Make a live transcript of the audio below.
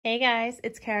Hey guys,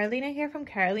 it's Carolina here from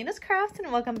KarolinasKrafts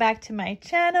and welcome back to my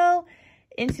channel.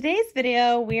 In today's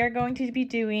video, we are going to be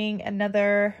doing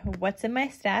another What's in My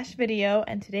Stash video,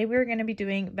 and today we're going to be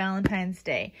doing Valentine's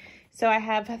Day. So I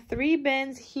have 3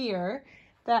 bins here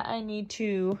that I need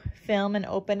to film and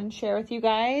open and share with you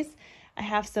guys. I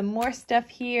have some more stuff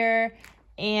here,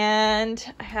 and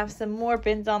I have some more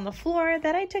bins on the floor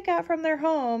that I took out from their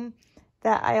home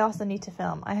that I also need to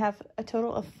film. I have a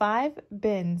total of 5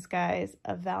 bins, guys,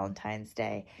 of Valentine's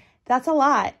Day. That's a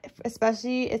lot,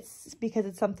 especially it's because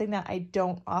it's something that I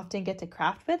don't often get to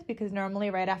craft with, because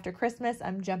normally right after Christmas,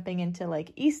 I'm jumping into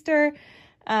like Easter.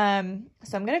 So I'm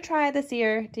gonna try this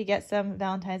year to get some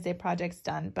Valentine's Day projects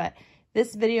done, but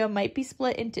this video might be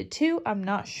split into 2. I'm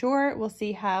not sure. We'll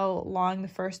see how long the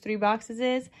first 3 boxes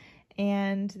is,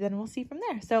 and then we'll see from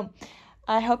there. So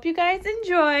I hope you guys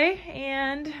enjoy,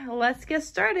 and let's get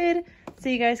started so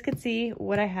you guys can see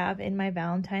what I have in my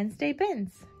Valentine's Day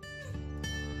bins.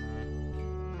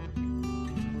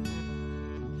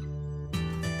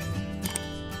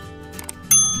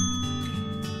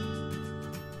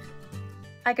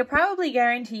 I could probably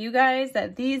guarantee you guys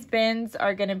that these bins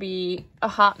are going to be a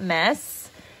hot mess.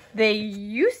 They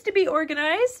used to be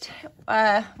organized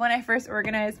when I first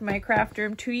organized my craft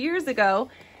room 2 years ago.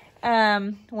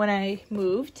 When I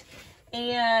moved,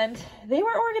 and they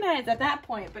were organized at that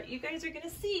point, but you guys are going to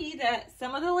see that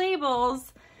some of the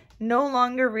labels no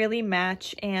longer really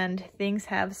match, and things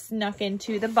have snuck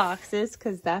into the boxes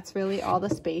because that's really all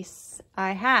the space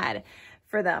I had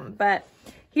for them. But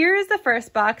here is the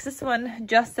first box. This one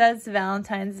just says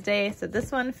Valentine's Day, so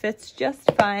this one fits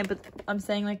just fine, but I'm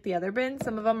saying like the other bins,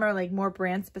 some of them are like more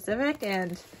brand specific,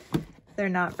 and they're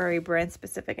not very brand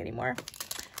specific anymore.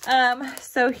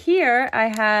 So here I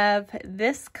have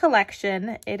this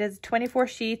collection. It is 24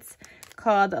 sheets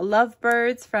called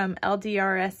LoveBirds from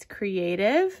LDRS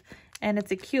Creative, and it's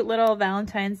a cute little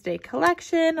Valentine's Day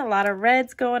collection. A lot of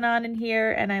reds going on in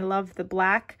here, and I love the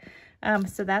black.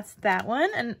 So that's that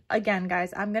one. And again,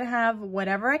 guys, I'm going to have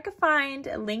whatever I could find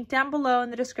linked down below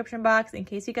in the description box in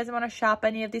case you guys want to shop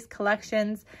any of these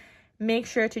collections. Make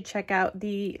sure to check out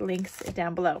the links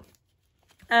down below.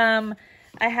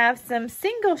 I have some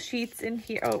single sheets in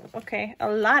here. Oh, okay. A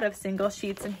lot of single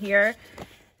sheets in here.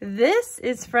 This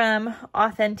is from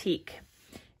Authentique.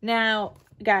 Now,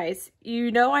 guys,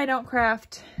 you know I don't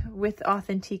craft with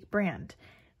Authentique brand,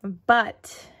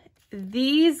 but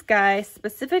these guys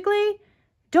specifically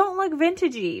don't look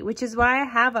vintagey, which is why I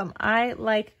have them. I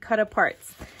like cut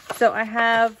aparts. So I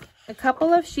have a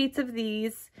couple of sheets of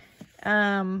these.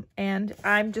 And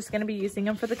I'm just going to be using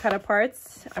them for the cut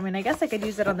aparts. I mean, I guess I could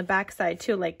use it on the back side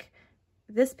too. Like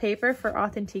this paper for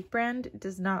Authentique brand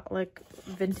does not look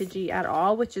vintagey at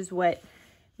all, which is what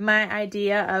my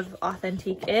idea of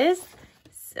Authentique is.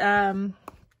 I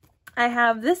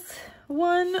have this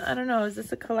one. I don't know. Is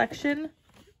this a collection?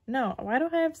 No. Why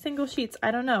don't I have single sheets? I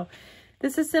don't know.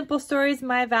 This is Simple Stories,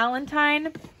 My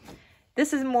Valentine.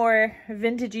 This is more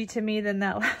vintagey to me than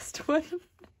that last one.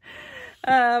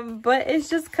 But it's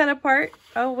just cut apart.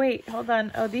 Oh, wait, hold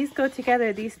on. Oh, these go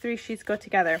together. These 3 sheets go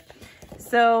together.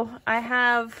 So I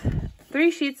have 3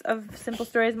 sheets of Simple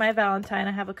Stories, My Valentine.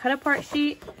 I have a cut apart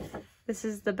sheet. This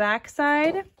is the back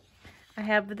side. I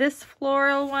have this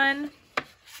floral one.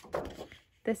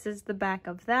 This is the back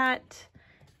of that.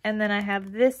 And then I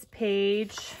have this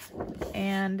page,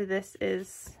 and this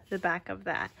is the back of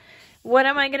that. What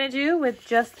am I going to do with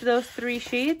just those 3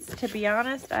 sheets? To be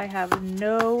honest, I have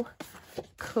no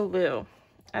clue.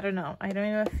 I don't know. I don't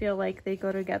even feel like they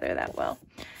go together that well.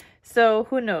 So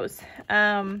who knows?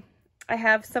 I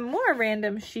have some more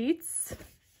random sheets.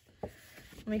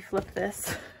 Let me flip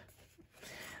this.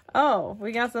 Oh,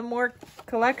 we got some more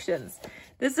collections.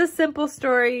 This is Simple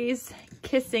Stories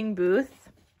Kissing Booth.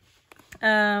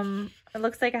 It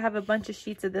looks like I have a bunch of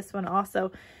sheets of this one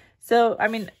also. So, I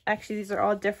mean, actually, these are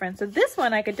all different. So this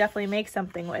one I could definitely make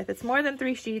something with. It's more than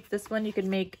 3 sheets. This one you could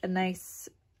make a nice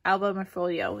album or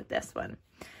folio with this one.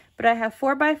 But I have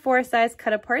 4x4 size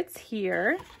cut aparts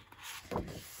here.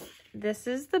 This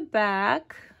is the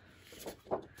back.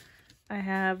 I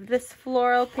have this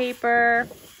floral paper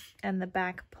and the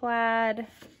back plaid.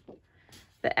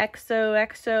 The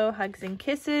XOXO Hugs and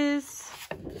Kisses.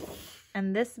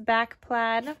 And this back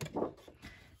plaid.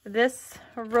 This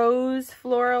rose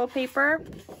floral paper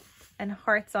and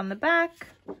hearts on the back.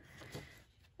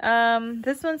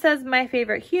 This one says My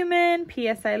Favorite Human,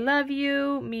 P.S. I Love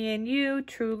You, Me and You,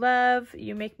 True Love,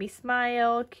 You Make Me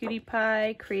Smile, Cutie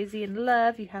Pie, Crazy in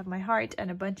Love, You Have My Heart, and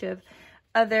a bunch of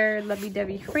other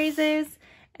lovey-dovey phrases.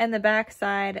 And the back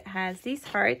side has these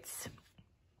hearts.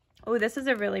 Oh, this is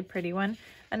a really pretty one.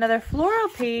 another floral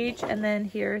page, and then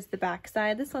here's the back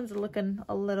side. This one's looking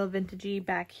a little vintagey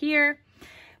back here.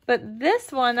 But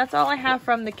this one, that's all I have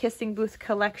from the Kissing Booth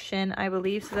collection, I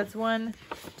believe. So that's 1,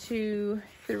 2,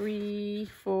 3,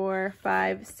 4,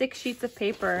 5, 6 sheets of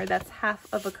paper. That's half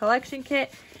of a collection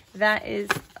kit. That is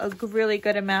a really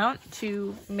good amount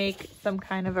to make some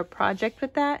kind of a project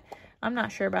with that. I'm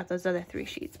not sure about those other 3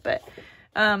 sheets, but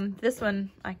this one,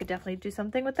 I could definitely do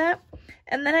something with that.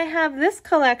 And then I have this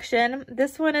collection.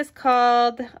 This one is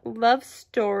called Love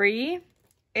Story.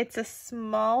 It's a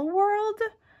small world.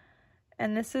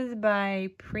 And this is by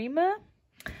Prima.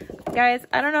 Guys,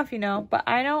 I don't know if you know, but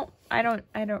I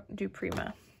don't do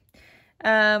Prima.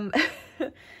 I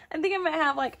think I might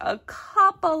have like a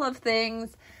couple of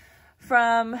things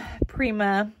from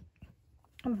Prima,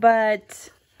 but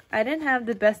I didn't have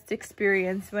the best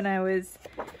experience when I was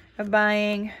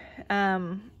buying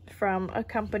from a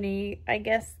company, I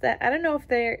guess, that I don't know if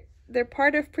they're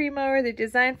part of Prima or they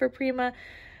designed for Prima.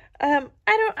 I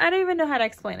don't even know how to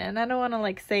explain it, and I don't want to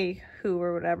like say who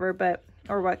or whatever, but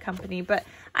or what company, but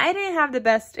I didn't have the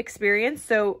best experience,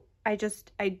 so I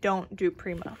don't do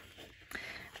Prima.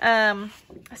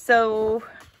 So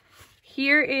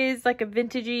here is like a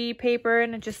vintagey paper,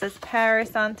 and it just says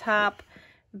Paris on top.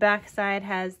 Backside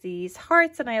has these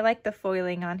hearts, and I like the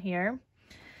foiling on here.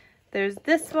 There's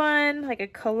this one, like a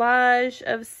collage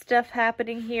of stuff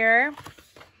happening here.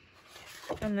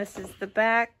 And this is the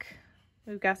back.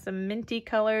 We've got some minty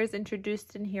colors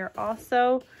introduced in here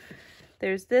also.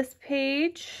 There's this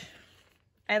page.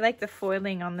 I like the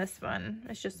foiling on this one.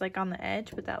 It's just like on the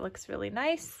edge, but that looks really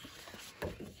nice.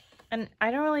 And I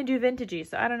don't really do vintagey,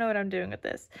 so I don't know what I'm doing with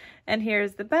this. And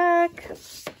here's the back.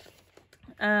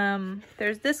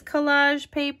 There's this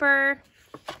collage paper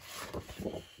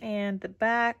and the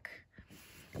back.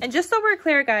 And just so we're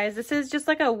clear, guys, this is just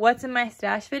like a what's in my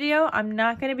stash video. I'm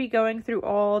not going to be going through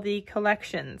all the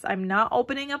collections. I'm not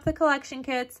opening up the collection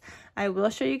kits. I will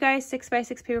show you guys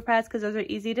 6x6 paper pads because those are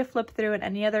easy to flip through, and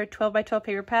any other 12x12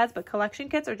 paper pads, but collection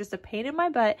kits are just a pain in my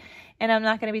butt, and I'm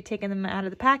not going to be taking them out of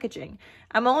the packaging.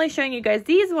 I'm only showing you guys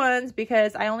these ones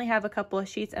because I only have a couple of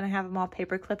sheets and I have them all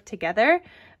paper clipped together.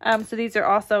 So these are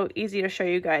also easy to show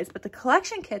you guys. But the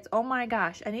collection kits, oh my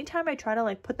gosh, anytime I try to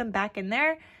like put them back in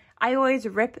there, I always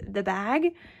rip the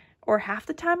bag, or half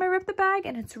the time I rip the bag,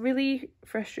 and it's really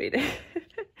frustrating.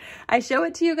 I show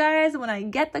it to you guys when I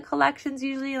get the collections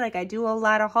usually. Like I do a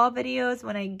lot of haul videos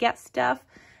when I get stuff,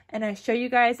 and I show you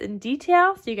guys in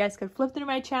detail so you guys can flip through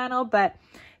my channel. But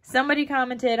somebody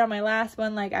commented on my last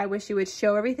one, like, I wish you would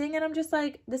show everything. And I'm just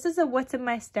like, this is a what's in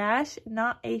my stash,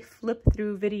 not a flip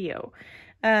through video.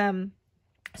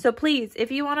 So please,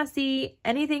 if you want to see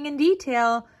anything in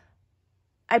detail,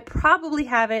 I probably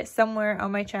have it somewhere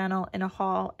on my channel in a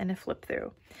haul and a flip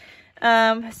through.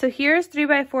 So here's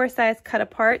 3x4 size cut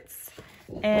aparts,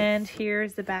 and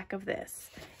here's the back of this.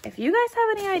 If you guys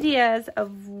have any ideas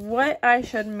of what I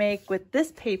should make with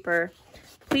this paper,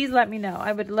 please let me know.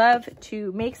 I would love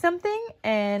to make something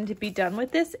and be done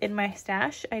with this in my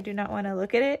stash. I do not want to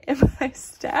look at it in my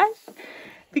stash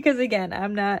because, again,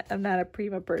 I'm not a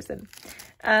Prima person.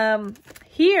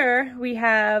 Here we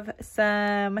have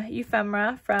some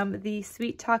ephemera from the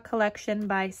Sweet Talk collection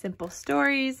by Simple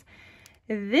Stories.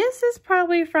 This is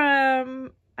probably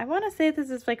from, I want to say this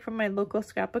is like from my local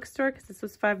scrapbook store because this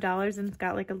was $5 and it's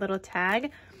got like a little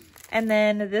tag. And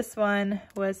then this one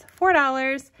was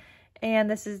 $4, and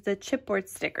this is the chipboard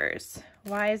stickers.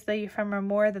 Why is the ephemera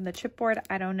more than the chipboard?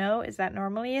 I don't know. Is that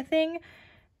normally a thing?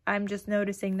 I'm just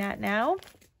noticing that now.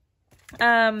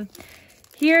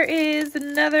 Here is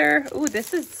another, ooh,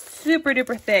 this is super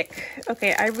duper thick.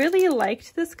 Okay, I really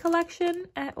liked this collection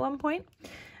at one point.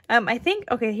 I think,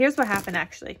 okay, here's what happened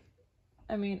actually.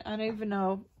 I mean, I don't even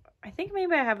know. I think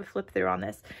maybe I have a flip through on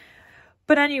this.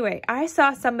 But anyway, I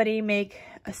saw somebody make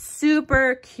a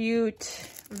super cute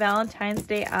Valentine's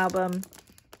Day album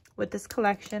with this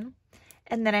collection,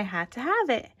 and then I had to have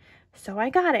it. So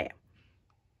I got it.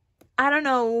 I don't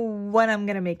know what I'm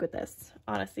going to make with this.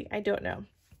 Honestly, I don't know.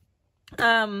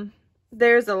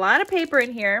 There's a lot of paper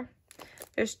in here.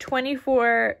 There's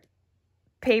 24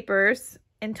 papers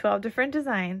in 12 different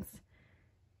designs,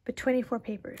 but 24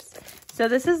 papers. So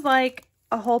this is like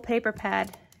a whole paper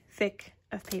pad thick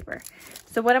of paper.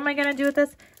 So what am I going to do with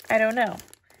this? I don't know.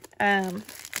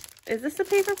 Is this a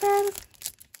paper pad?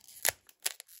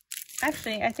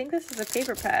 Actually, I think this is a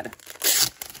paper pad.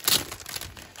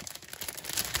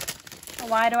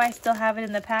 Why do I still have it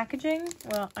in the packaging?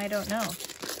 Well, I don't know.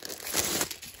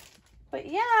 But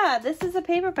yeah, this is a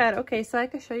paper pad. Okay, so I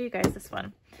could show you guys this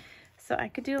one. So I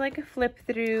could do like a flip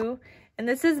through. And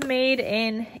this is made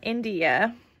in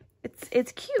India.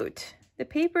 It's cute. The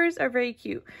papers are very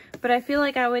cute, but I feel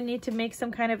like I would need to make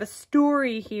some kind of a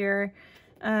story here.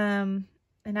 And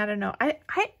I don't know.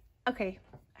 Okay.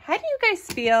 How do you guys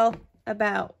feel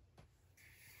about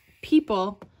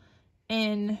people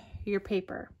in your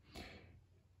paper?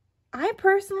 I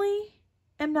personally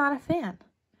am not a fan.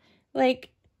 Like,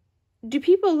 do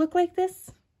people look like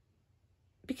this?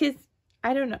 Because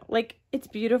I don't know. Like, it's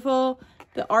beautiful.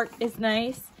 The art is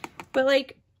nice. But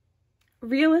like,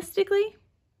 realistically,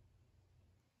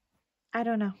 I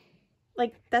don't know.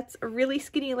 Like, that's a really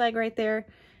skinny leg right there.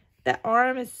 That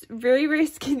arm is very, very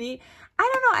skinny. I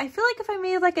don't know. I feel like if I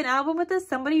made like an album with this,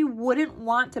 somebody wouldn't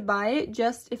want to buy it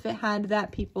just if it had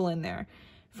that people in there.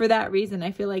 For that reason,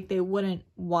 I feel like they wouldn't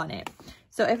want it.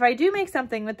 So if I do make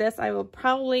something with this, I will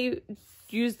probably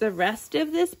use the rest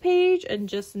of this page and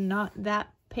just not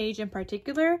that page in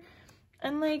particular.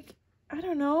 And like, I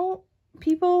don't know,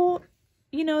 people,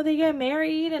 you know, they get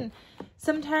married, and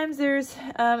sometimes there's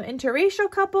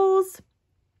interracial couples,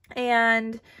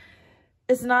 and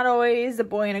it's not always a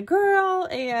boy and a girl,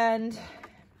 and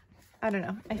I don't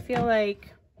know. I feel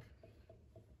like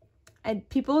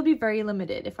people would be very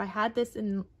limited. If I had this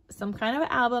in some kind of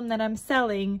album that I'm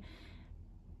selling,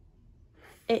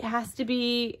 it has to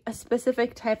be a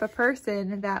specific type of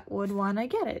person that would want to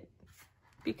get it,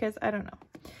 because I don't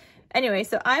know. Anyway,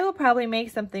 so I will probably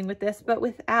make something with this, but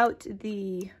without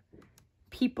the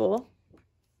people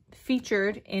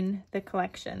featured in the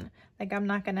collection. Like, I'm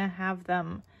not going to have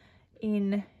them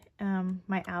in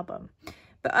my album.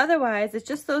 But otherwise, it's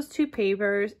just those two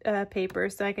papers,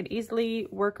 so I could easily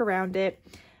work around it.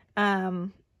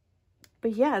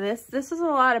 But yeah, this is a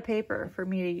lot of paper for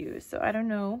me to use, so I don't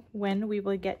know when we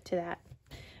will get to that.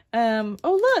 Oh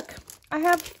look, I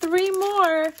have 3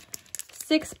 more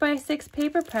 6x6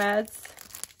 paper pads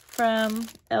from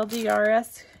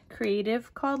LDRS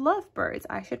Creative called LoveBirds.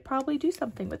 I should probably do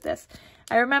something with this.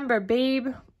 I remember Babe,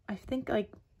 I think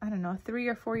like, I don't know, 3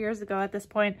 or 4 years ago at this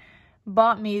point,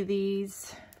 bought me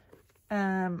these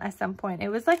at some point. It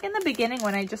was like in the beginning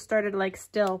when I just started like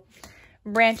still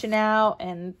branching out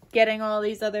and getting all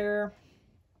these other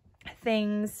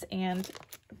things, and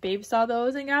Babe saw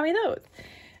those and got me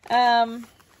those.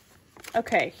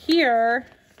 Okay, here,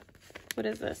 what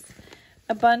is this?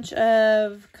 A bunch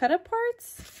of cut-up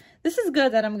parts. This is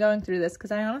good that I'm going through this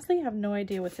because I honestly have no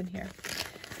idea what's in here.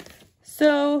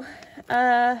 So,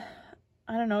 I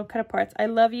don't know, cut-up parts. I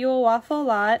love you a waffle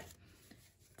lot.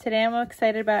 Today I'm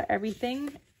excited about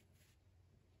everything.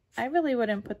 I really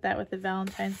wouldn't put that with the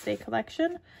Valentine's Day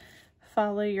collection.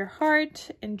 Follow your heart.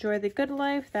 Enjoy the good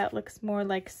life. That looks more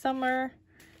like summer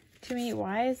to me.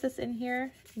 Why is this in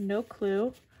here? No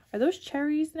clue. Are those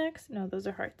cherries next? No, those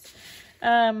are hearts.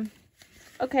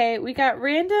 Okay, we got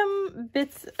random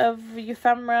bits of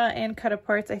ephemera and cut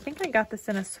parts. I think I got this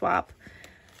in a swap.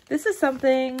 This is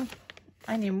something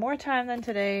I need more time than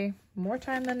today, more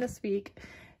time than this week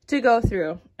to go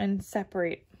through and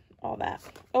separate all that.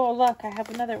 Oh, look, I have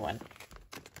another one.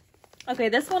 Okay,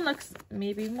 this one looks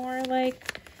maybe more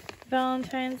like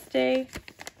Valentine's Day,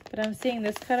 but I'm seeing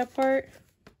this cut apart.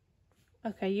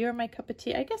 Okay, you're my cup of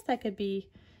tea. I guess that could be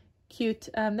cute.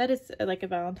 That is like a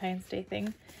Valentine's Day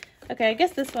thing. Okay, I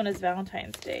guess this one is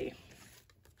Valentine's Day.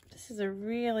 This is a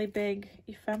really big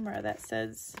ephemera that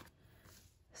says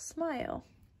smile.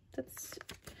 That's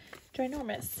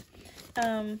ginormous.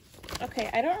 Okay,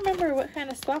 I don't remember what kind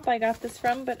of swap I got this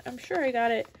from, but I'm sure I got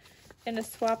it in a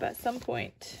swap at some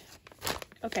point.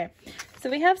 Okay, so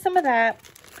we have some of that.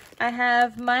 I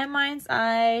have My Mind's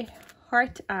Eye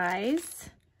Heart Eyes.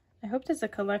 I hope there's a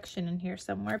collection in here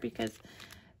somewhere because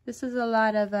this is a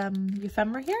lot of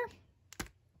ephemera here.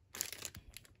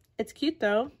 It's cute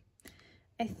though.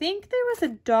 I think there was a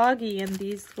doggy in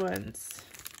these ones.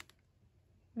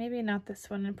 Maybe not this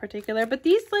one in particular, but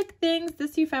these like things,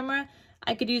 this ephemera,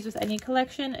 I could use with any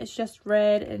collection. It's just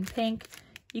red and pink.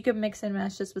 You could mix and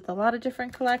match this with a lot of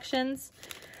different collections.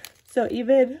 So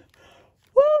even,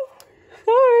 woo,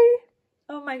 sorry.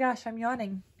 Oh my gosh, I'm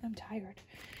yawning. I'm tired.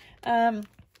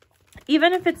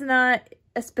 Even if it's not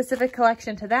a specific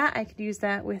collection to that, I could use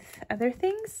that with other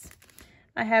things.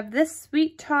 I have this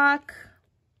Sweet Talk,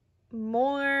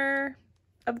 more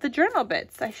of the journal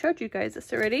bits. I showed you guys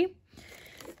this already.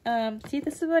 See,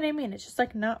 this is what I mean. It's just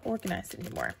like not organized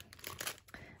anymore.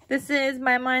 This is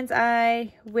My Mind's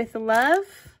Eye with Love.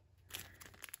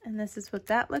 And this is what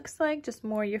that looks like. Just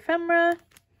more ephemera.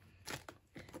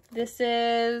 This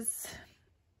is,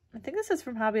 I think this is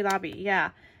from Hobby Lobby.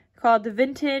 Yeah. Called the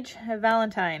Vintage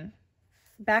Valentine.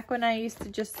 Back when I used to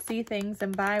just see things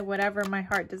and buy whatever my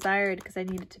heart desired because I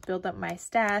needed to build up my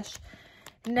stash.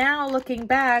 Now looking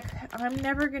back, I'm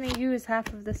never going to use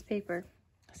half of this paper.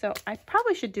 So I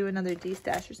probably should do another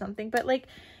D-stash or something. But like,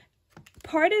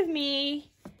 part of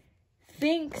me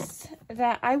thinks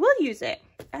that I will use it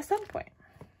at some point,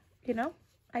 you know?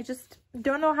 I just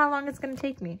don't know how long it's going to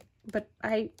take me. But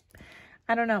I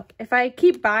don't know. If I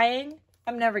keep buying,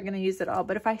 I'm never going to use it all.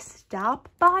 But if I stop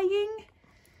buying,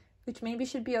 which maybe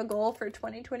should be a goal for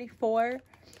 2024,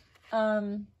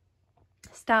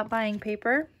 stop buying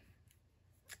paper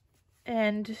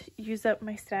and use up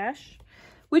my stash,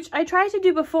 which I tried to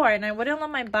do before, and I wouldn't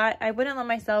let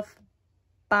myself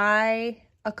buy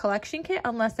a collection kit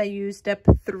unless I used up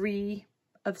 3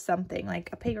 of something, like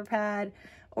a paper pad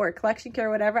or a collection kit or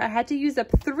whatever. I had to use up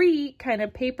 3 kind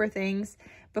of paper things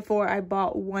before I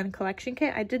bought 1 collection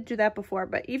kit. I did do that before,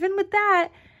 but even with that,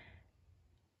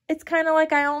 it's kind of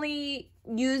like I only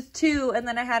used 2 and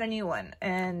then I had a new one.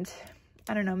 And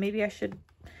I don't know, maybe I should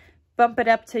bump it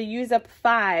up to use up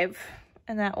 5,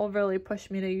 and that will really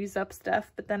push me to use up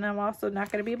stuff. But then I'm also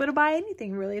not going to be able to buy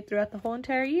anything really throughout the whole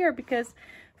entire year because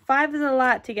 5 is a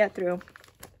lot to get through.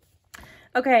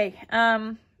 Okay,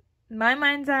 My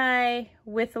Mind's Eye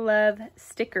with Love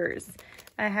stickers.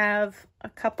 I have a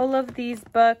couple of these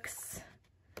books.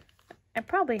 I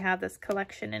probably have this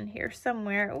collection in here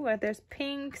somewhere. Oh, there's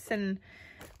pinks and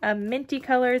minty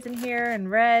colors in here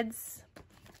and reds.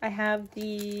 I have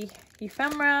the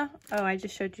ephemera. Oh, I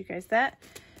just showed you guys that.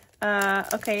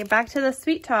 Okay, back to the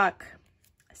Sweet Talk.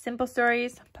 Simple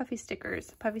Stories, puffy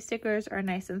stickers. Puffy stickers are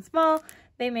nice and small.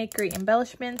 They make great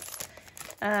embellishments.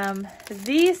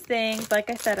 These things,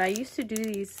 like I said, I used to do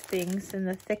these things in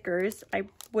the thickers. I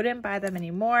wouldn't buy them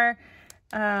anymore.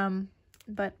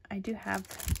 But I do have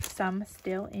some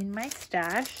still in my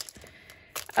stash.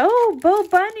 Oh, Bo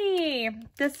Bunny!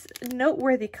 This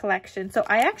Noteworthy collection. So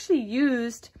I actually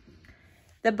used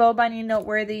the Bo Bunny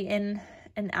Noteworthy in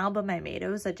an album I made. It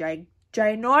was a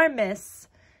ginormous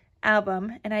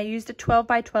album, and I used a 12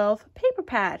 by 12 paper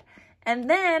pad. And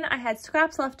then I had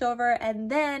scraps left over,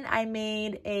 and then I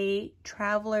made a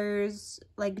traveler's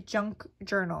like junk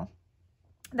journal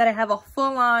that I have a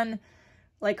full-on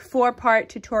like 4-part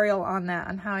tutorial on that,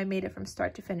 on how I made it from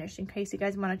start to finish, in case you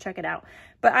guys want to check it out.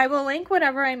 But I will link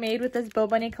whatever I made with this Bo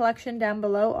Bunny collection down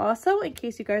below also, in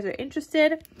case you guys are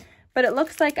interested. But it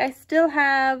looks like I still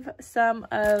have some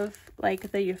of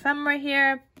like the ephemera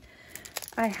here.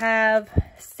 I have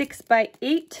 6 by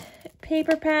 8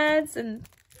 paper pads, and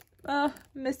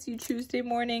miss you Tuesday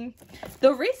morning.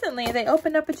 Though recently they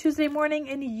opened up a Tuesday morning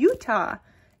in Utah.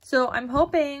 So I'm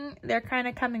hoping they're kind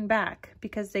of coming back,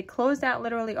 because they closed out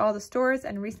literally all the stores,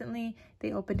 and recently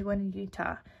they opened one in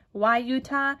Utah. Why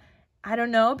Utah? I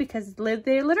don't know, because they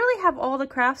literally have all the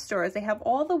craft stores. They have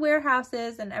all the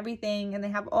warehouses and everything, and they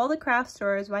have all the craft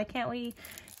stores. Why can't we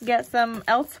get some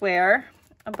elsewhere?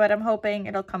 But I'm hoping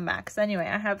it'll come back. So anyway,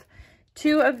 I have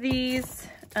 2 of these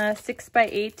 6 by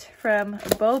 8 from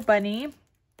Bo Bunny.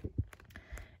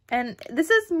 And this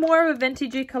is more of a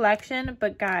vintagey collection,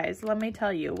 but guys, let me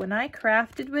tell you, when I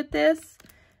crafted with this,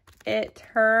 it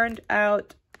turned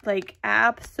out like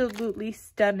absolutely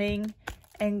stunning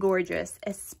and gorgeous,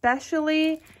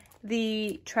 especially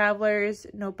the Traveler's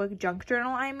Notebook Junk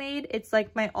Journal I made. It's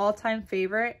like my all-time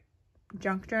favorite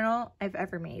junk journal I've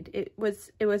ever made. It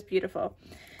was beautiful.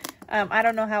 I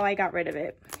don't know how I got rid of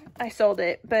it. I sold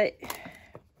it, but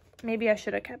maybe I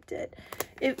should have kept it.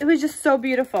 It was just so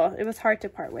beautiful. It was hard to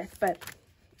part with, but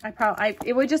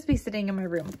it would just be sitting in my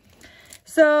room.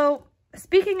 So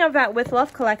speaking of that With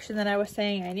Love collection that I was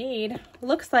saying I need,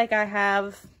 looks like I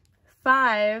have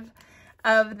 5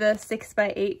 of the 6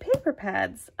 by 8 paper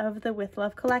pads of the With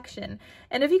Love collection.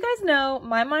 And if you guys know,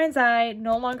 My Mind's Eye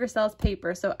no longer sells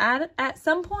paper. So at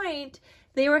some point,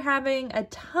 they were having a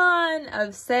ton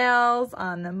of sales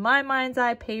on the My Mind's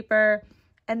Eye paper,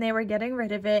 and they were getting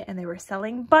rid of it, and they were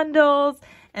selling bundles.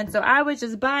 And so I was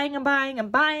just buying and buying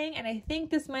and buying. And I think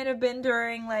this might have been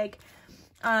during like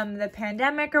the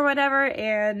pandemic or whatever.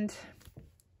 And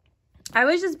I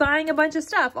was just buying a bunch of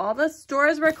stuff. All the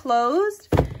stores were closed,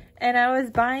 and I was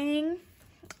buying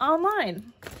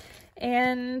online,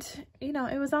 and you know,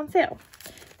 it was on sale.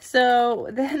 So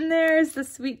then there's the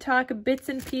Sweet Talk bits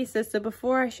and pieces. So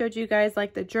before I showed you guys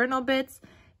like the journal bits,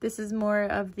 this is more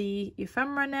of the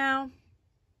ephemera now.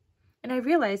 And I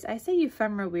realized I say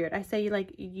ephemera weird. I say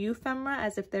like ephemera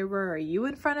as if there were a U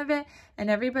in front of it, and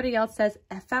everybody else says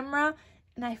ephemera.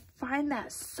 And I find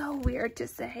that so weird to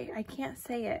say. I can't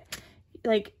say it.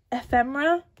 Like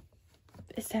ephemera,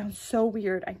 it sounds so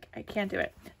weird. I can't do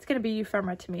it. It's going to be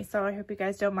ephemera to me, so I hope you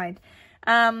guys don't mind.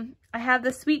 I have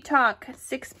the Sweet Talk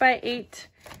 6 by 8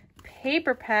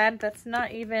 paper pad that's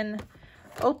not even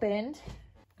opened.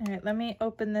 All right, let me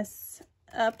open this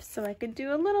up so I can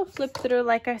do a little flip through.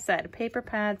 Like I said, paper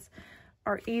pads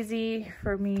are easy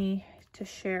for me to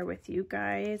share with you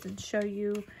guys and show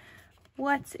you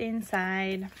what's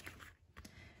inside.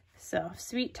 So,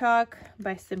 Sweet Talk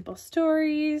by Simple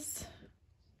Stories.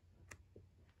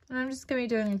 And I'm just going to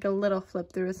be doing like a little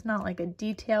flip through. It's not like a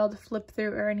detailed flip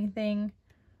through or anything.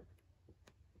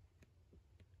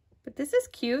 But this is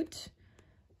cute.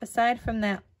 Aside from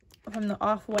that, from the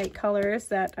off-white colors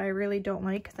that I really don't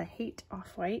like because I hate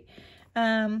off-white.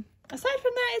 Aside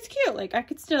from that, it's cute. Like, I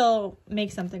could still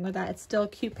make something with that. It's still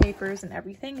cute papers and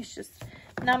everything. It's just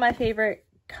not my favorite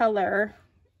color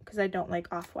because I don't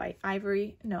like off-white.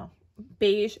 Ivory, no.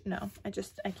 Beige, no.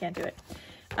 I can't do it.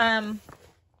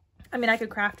 I mean, I could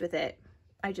craft with it.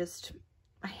 I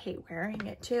hate wearing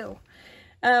it too.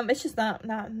 It's just not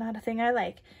a thing I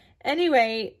like.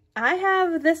 Anyway, I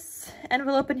have this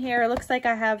envelope in here. It looks like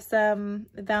I have some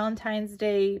Valentine's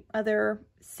Day other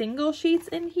single sheets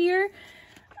in here.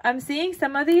 I'm seeing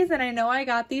some of these, and I know I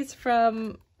got these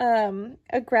from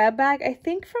a grab bag, I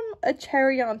think from a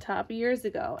Cherry on Top years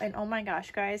ago. And oh my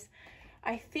gosh, guys,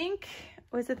 I think,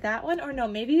 was it that one? Or no,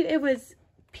 maybe it was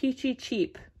Peachy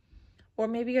Cheap, or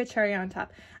maybe a Cherry on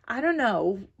Top. I don't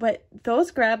know, but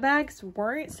those grab bags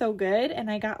weren't so good,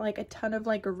 and I got like a ton of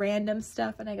like random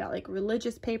stuff, and I got like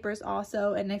religious papers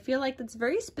also, and I feel like that's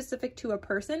very specific to a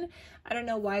person. I don't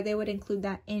know why they would include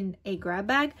that in a grab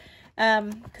bag,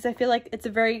 because I feel like it's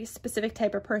a very specific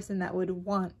type of person that would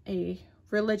want a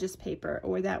religious paper,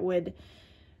 or that would,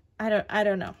 I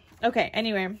don't know. Okay,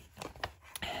 anyway,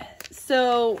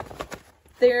 so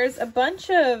there's a bunch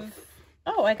of,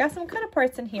 oh, I got some cut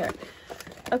parts in here.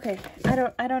 Okay, I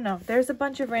don't know. There's a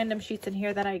bunch of random sheets in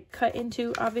here that I cut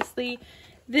into, obviously.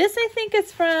 This, I think,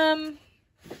 is from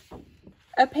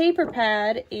a paper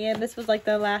pad, and this was like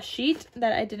the last sheet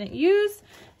that I didn't use,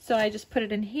 so I just put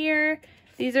it in here.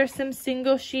 These are some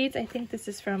single sheets. I think this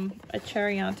is from a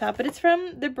Cherry on Top, but it's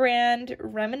from the brand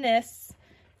Reminisce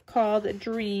called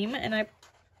Dream, and I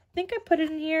think I put it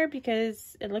in here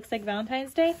because it looks like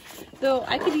Valentine's Day. Though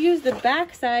I could use the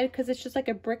back side because it's just like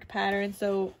a brick pattern,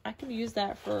 so I could use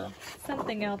that for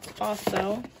something else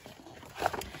also.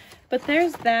 But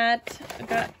there's that. I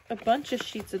got a bunch of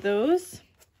sheets of those.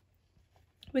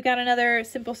 We got another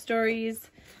Simple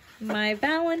Stories My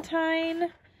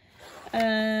Valentine.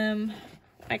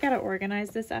 I gotta organize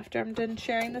this after I'm done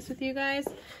sharing this with you guys.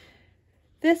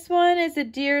 This one is a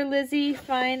Dear Lizzie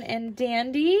Fine and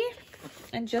Dandy,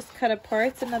 and just cut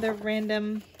apart. Another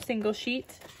random single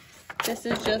sheet. This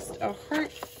is just a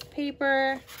heart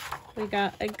paper. We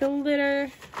got a glitter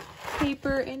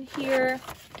paper in here,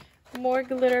 more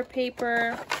glitter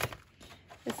paper.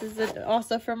 This is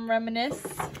also from Reminisce,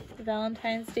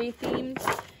 Valentine's Day themed.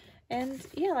 And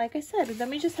yeah, like I said, then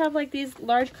we just have like these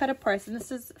large cut aparts, and this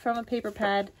is from a paper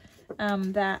pad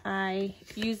that I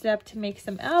used up to make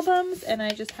some albums, and I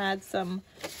just had some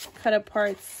cut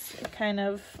aparts kind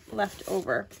of left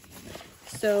over.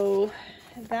 So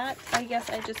that, I guess,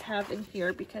 I just have in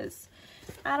here because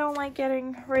I don't like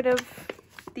getting rid of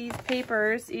these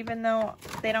papers, even though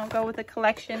they don't go with the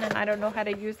collection and I don't know how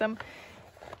to use them.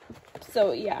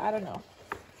 So yeah, I don't know.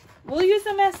 We'll use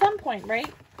them at some point,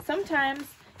 right? Sometimes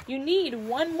you need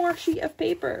one more sheet of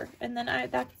paper, and then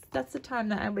that's the time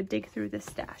that I would dig through this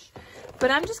stash. But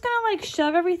I'm just gonna like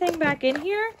shove everything back in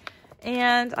here,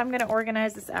 and I'm gonna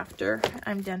organize this after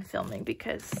I'm done filming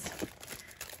because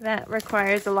that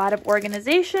requires a lot of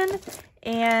organization,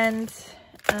 and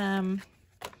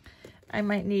I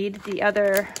might need the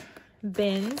other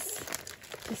bins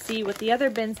to see what the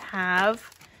other bins have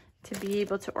to be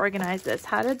able to organize this.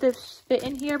 How did this fit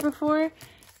in here before?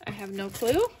 I have no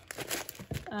clue.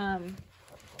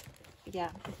 Yeah,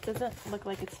 it doesn't look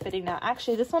like it's fitting now.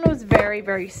 Actually, this one was very,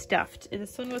 very stuffed.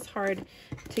 This one was hard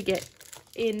to get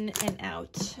in and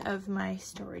out of my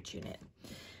storage unit.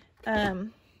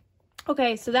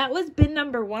 Okay, so that was bin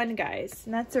number 1, guys.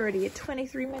 And that's already a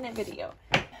 23-minute video.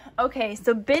 Okay,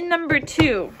 so bin number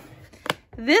 2.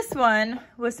 This one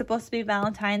was supposed to be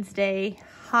Valentine's Day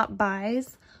hot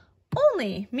buys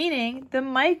only, meaning the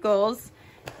Michaels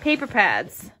paper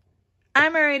pads.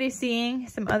 I'm already seeing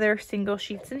some other single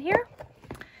sheets in here.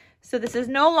 So this is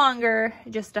no longer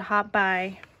just a hot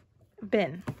buy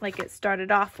bin like it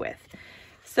started off with.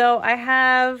 So I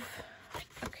have,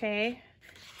 okay,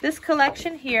 this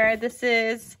collection here. This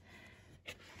is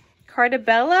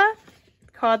Cardabella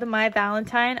called My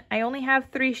Valentine. I only have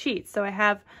 3 sheets. So I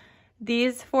have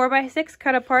these 4x6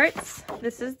 cut aparts.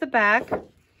 This is the back.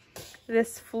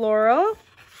 This floral,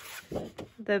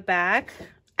 the back.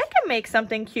 I can make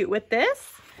something cute with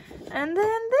this. And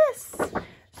then this.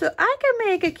 So I can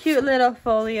make a cute little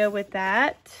folio with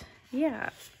that. Yeah,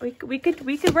 we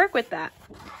could work with that.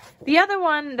 The other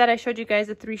one that I showed you guys,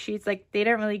 the 3 sheets, like they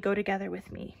don't really go together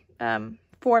with me,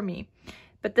 for me.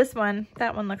 But this one,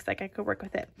 that one looks like I could work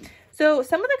with it. So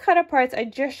some of the cut aparts I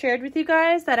just shared with you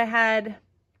guys that I had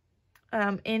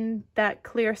in that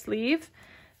clear sleeve,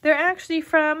 they're actually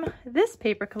from this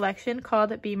paper collection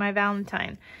called Be My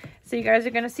Valentine. So you guys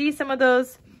are going to see some of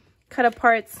those cut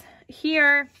aparts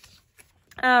here.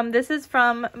 This is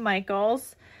from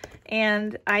Michael's,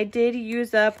 and I did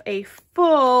use up a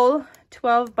full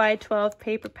 12 by 12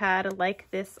 paper pad like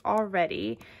this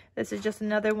already. This is just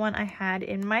another one I had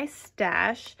in my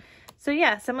stash. So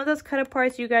yeah, some of those cut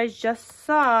aparts you guys just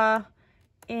saw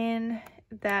in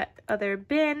that other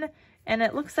bin, and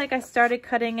it looks like I started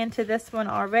cutting into this one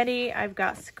already. I've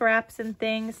got scraps and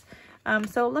things,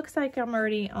 so it looks like I'm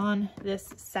already on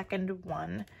this second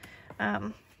one.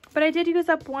 But I did use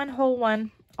up one whole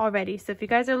one already. So if you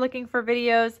guys are looking for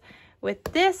videos with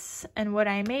this and what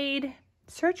I made,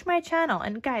 search my channel.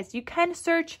 And guys, you can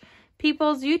search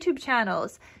people's YouTube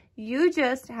channels. You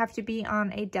just have to be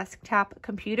on a desktop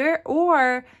computer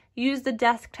or use the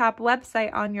desktop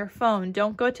website on your phone.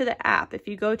 Don't go to the app. If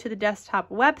you go to the desktop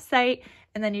website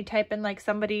and then you type in like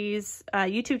somebody's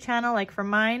YouTube channel, like for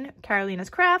mine,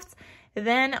 KarolinasKrafts,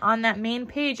 then on that main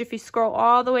page, if you scroll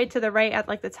all the way to the right at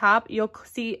like the top, you'll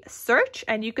see search,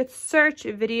 and you could search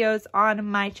videos on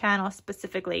my channel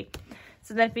specifically.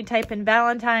 So then if you type in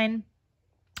Valentine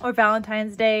or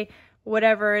Valentine's Day,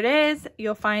 whatever it is,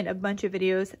 you'll find a bunch of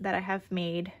videos that I have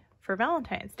made for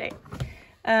Valentine's Day.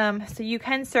 So you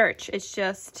can search. It's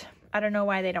just, I don't know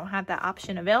why they don't have that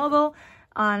option available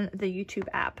on the YouTube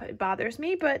app. It bothers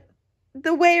me, but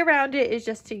the way around it is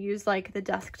just to use like the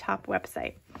desktop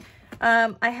website.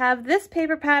 I have this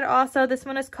paper pad also. This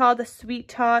one is called the Sweet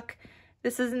Talk.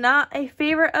 This is not a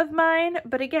favorite of mine,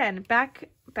 but again, back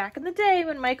in the day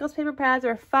when Michael's paper pads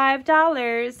were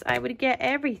 $5, I would get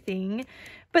everything.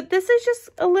 But this is just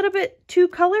a little bit too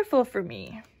colorful for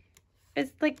me.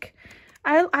 It's like,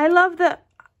 I love the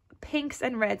pinks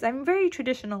and reds. I'm very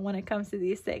traditional when it comes to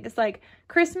these things. Like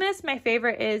Christmas, my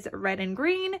favorite is red and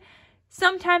green.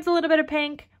 Sometimes a little bit of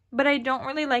pink, but I don't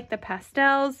really like the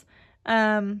pastels.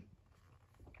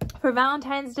 For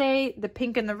Valentine's Day, the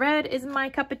pink and the red is my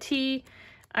cup of tea.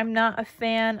 I'm not a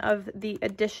fan of the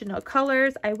additional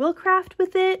colors. I will craft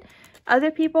with it.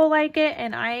 Other people like it,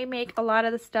 and I make a lot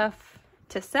of the stuff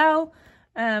to sell.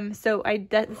 So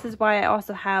this is why I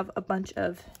also have a bunch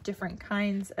of different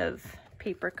kinds of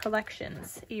paper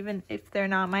collections, even if they're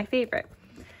not my favorite.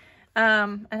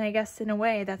 And I guess in a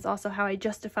way, that's also how I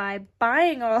justify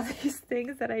buying all these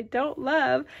things that I don't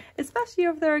love, especially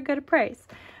if they're a good price.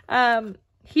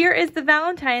 Here is the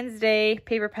Valentine's Day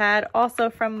paper pad, also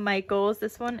from Michael's.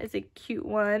 This one is a cute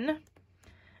one.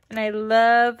 And I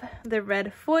love the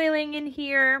red foiling in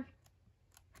here.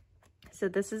 So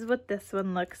this is what this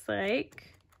one looks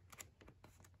like.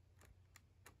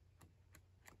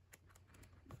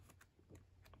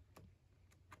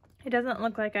 It doesn't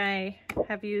look like I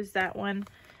have used that one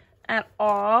at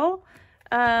all.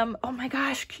 Oh my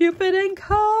gosh, Cupid and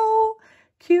Co.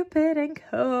 Cupid and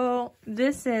Co.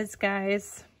 This is,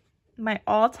 guys, my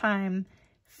all-time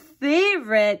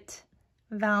favorite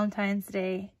Valentine's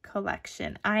Day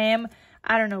collection. I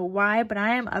don't know why, but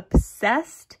I am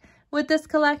obsessed with this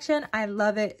collection. I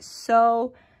love it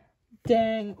so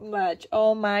dang much.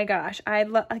 Oh my gosh. I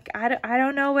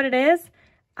don't know what it is.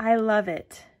 I love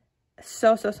it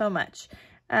so much.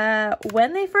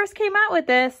 When they first came out with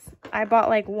this, I bought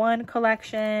like one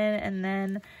collection and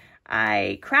then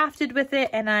I crafted with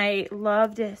it and I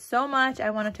loved it so much. I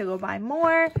wanted to go buy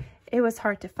more. It was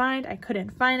hard to find. I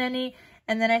couldn't find any.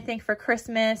 And then I think for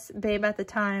Christmas, babe at the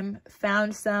time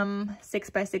found some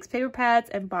 6x6 paper pads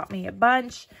and bought me a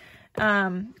bunch.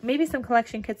 Maybe some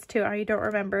collection kits too. I don't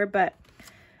remember, but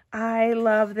I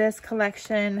love this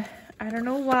collection. I don't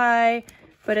know why,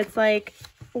 but it's like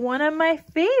one of my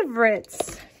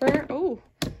favorites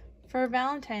for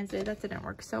Valentine's Day. That didn't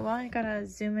work so well. I gotta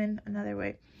zoom in another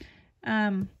way.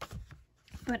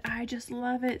 But I just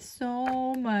love it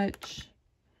so much.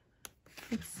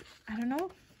 I don't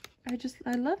know.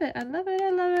 I love it. I love it.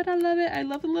 I love it. I love it. I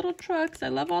love the little trucks. I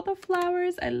love all the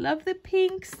flowers. I love the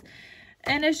pinks.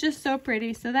 And it's just so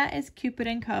pretty. So that is Cupid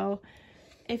and Co.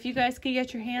 If you guys could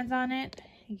get your hands on it,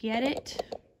 get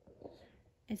it.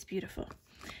 It's beautiful.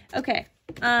 Okay.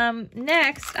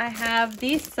 Next I have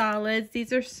these solids.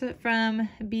 These are from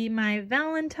Be My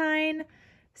Valentine.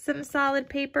 Some solid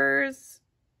papers.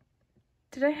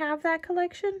 Did I have that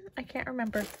collection? I can't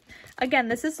remember. Again,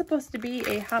 this is supposed to be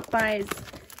a Hot Buys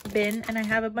bin, and I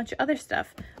have a bunch of other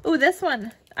stuff. Oh, this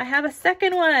one. I have a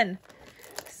second one.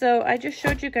 So I just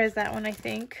showed you guys that one, I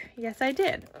think. Yes, I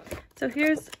did. So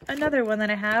here's another one that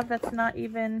I have that's not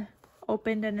even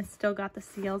opened and it's still got the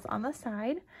seals on the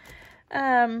side.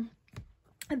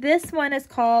 This one is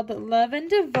called Love and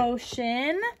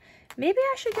Devotion. Maybe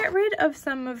I should get rid of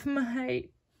some of my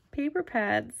paper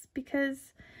pads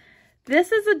because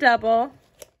this is a double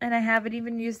and I haven't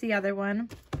even used the other one.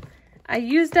 I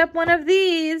used up one of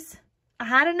these. I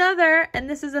had another and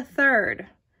this is a third.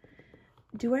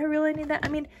 Do I really need that? I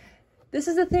mean, this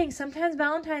is the thing. Sometimes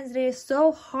Valentine's Day is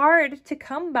so hard to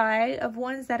come by of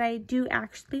ones that I do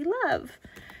actually love.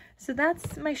 So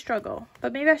that's my struggle.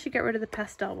 But maybe I should get rid of the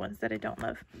pastel ones that I don't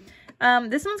love.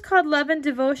 This one's called Love and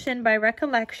Devotion by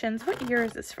Recollections. What year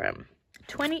is this from?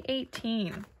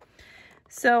 2018.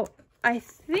 So I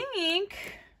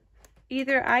think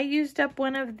either I used up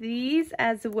one of these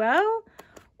as well,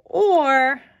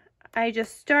 or I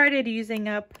just started using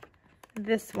up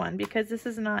this one because this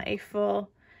is not a full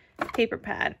paper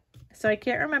pad. So I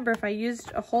can't remember if I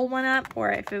used a whole one up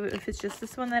or if it's just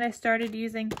this one that I started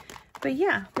using. But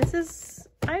yeah, this is,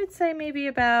 I would say maybe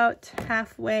about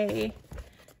halfway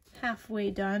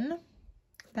done,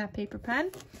 that paper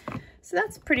pad. So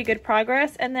that's pretty good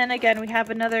progress. And then again, we have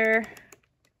another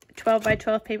 12 by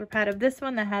 12 paper pad of this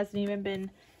one that hasn't even been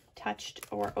touched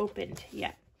or opened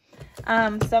yet. So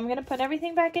I'm going to put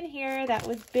everything back in here. That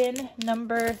was bin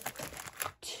number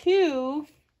 2.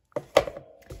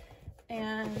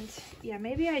 And yeah,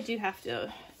 maybe I do have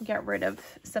to get rid of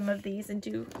some of these and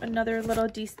do another little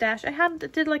de-stash. I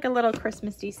did like a little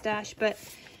Christmas de-stash, but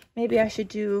maybe I should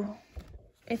do,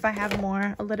 if I have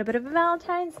more, a little bit of a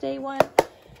Valentine's Day one.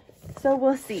 So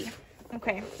we'll see.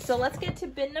 Okay, so let's get to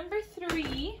bin number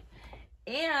 3.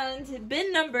 And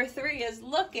bin number 3 is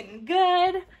looking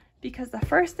good because the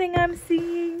first thing I'm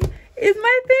seeing is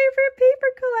my favorite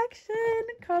paper collection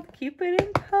called Cupid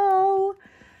and Co.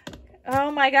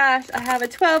 Oh my gosh, I have a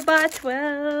 12 by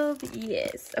 12.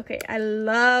 Yes. Okay, I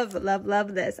love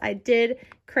this. I did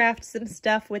craft some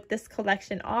stuff with this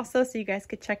collection also, so you guys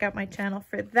could check out my channel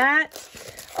for that.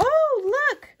 Oh,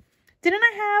 look. Didn't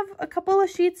I have a couple of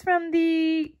sheets from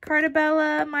the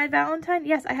Cartabella My Valentine?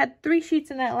 Yes, I had 3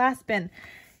 sheets in that last bin.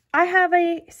 I have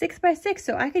a 6 by 6,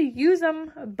 so I could use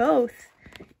them both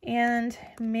and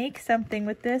make something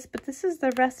with this, but this is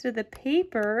the rest of the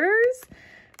papers.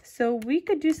 So we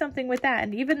could do something with that.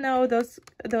 And even though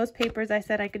those papers, I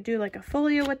said I could do like a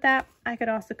folio with that, I could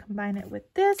also combine it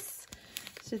with this.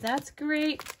 So that's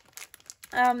great.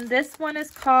 This one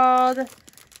is called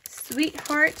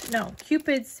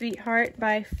Cupid Sweetheart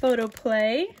by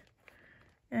Photoplay.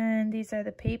 And these are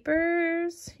the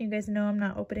papers. You guys know I'm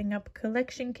not opening up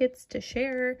collection kits to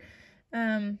share.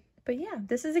 But yeah,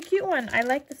 this is a cute one. I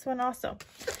like this one also.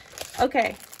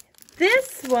 Okay,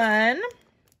 this one,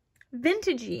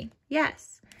 vintagey,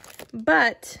 yes.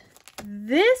 But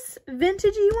this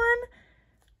vintagey one,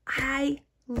 I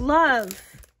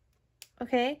love.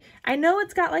 Okay, I know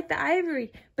it's got like the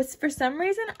ivory, but for some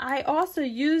reason, I also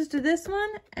used this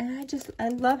one, and I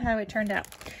love how it turned out.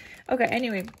 Okay,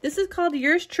 anyway, this is called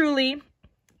Yours Truly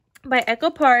by Echo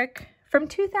Park from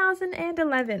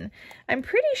 2011. I'm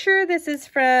pretty sure this is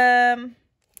from,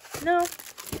 no,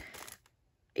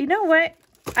 you know what?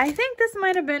 I think this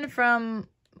might have been from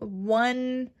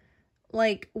one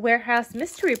like warehouse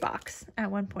mystery box at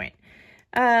one point.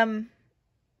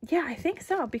 Yeah, I think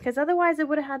so, because otherwise it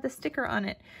would have had the sticker on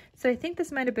it. So I think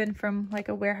this might have been from like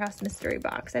a warehouse mystery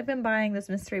box. I've been buying those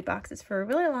mystery boxes for a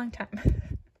really long time.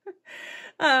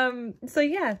 So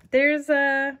yeah, there's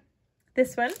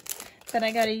this one that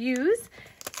I gotta use.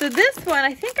 So this one,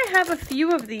 I think I have a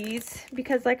few of these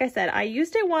because like I said, I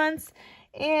used it once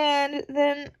and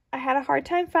then I had a hard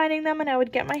time finding them, and I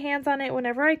would get my hands on it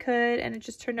whenever I could, and it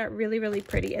just turned out really, really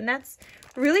pretty. And that's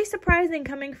really surprising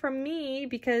coming from me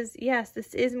because, yes,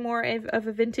 this is more of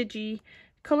a vintagey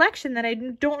collection that I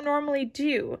don't normally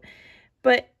do.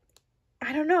 But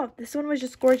I don't know. This one was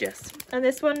just gorgeous. And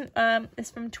this one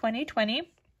is from 2020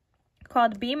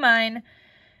 called Be Mine,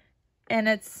 and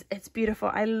it's beautiful.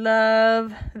 I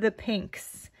love the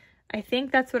pinks. I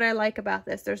think that's what I like about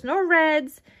this. There's no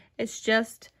reds. It's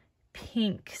just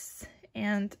pinks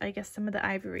and I guess some of the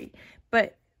ivory,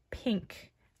 but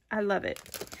pink. I love it.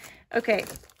 Okay,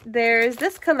 there's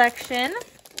this collection.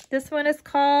 This one is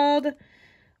called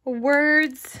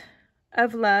Words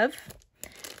of Love,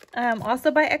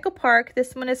 also by Echo Park.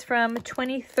 This one is from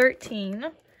 2013.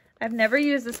 I've never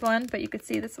used this one, but you could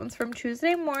see this one's from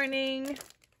Tuesday Morning.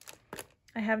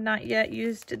 I have not yet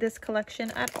used this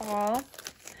collection at all.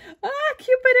 Ah,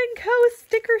 Cupid and Co.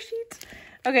 sticker sheet.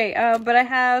 Okay, but I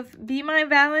have Be My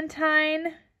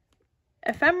Valentine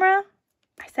ephemera.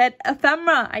 I said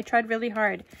ephemera. I tried really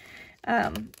hard,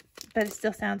 but it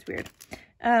still sounds weird.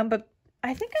 But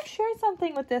I think I shared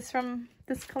something with this from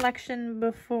this collection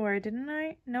before, didn't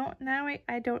I? No, now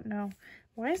I don't know.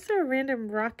 Why is there a random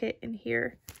rocket in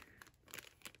here?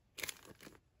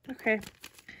 Okay.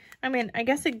 I mean, I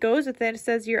guess it goes with it. It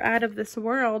says you're out of this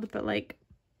world, but like,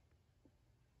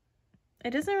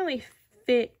 it doesn't really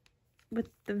fit with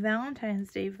the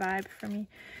Valentine's Day vibe for me.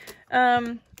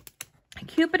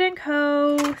 Cupid and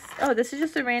Co. Oh, this is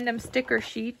just a random sticker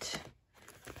sheet.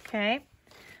 Okay.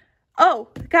 Oh,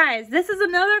 guys, this is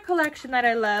another collection that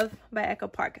I love by Echo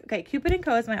Park. Okay, Cupid and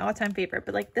Co. is my all-time favorite,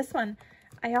 but like this one,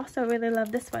 I also really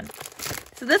love this one.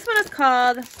 So this one is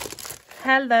called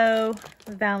Hello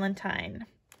Valentine.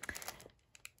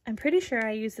 I'm pretty sure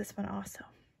I use this one also.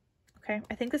 Okay,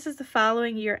 I think this is the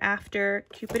following year after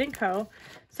Cupid and Co.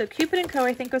 So Cupid and Co.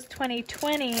 I think was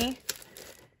 2020.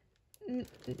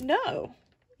 No.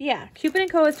 Yeah, Cupid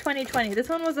and Co. is 2020. This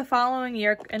one was the following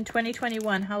year in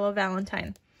 2021, Hello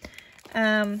Valentine.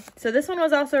 So this one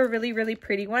was also a really, really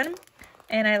pretty one,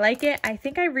 and I like it. I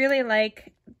think I really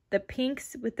like the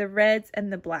pinks with the reds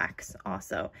and the blacks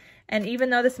also. And even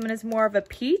though this one is more of a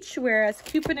peach, whereas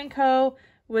Cupid and Co.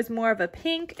 was more of a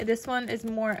pink, this one is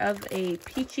more of a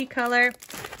peachy color,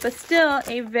 but still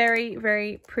a very,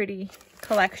 very pretty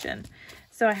collection.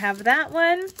 So I have that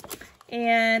one,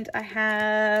 and I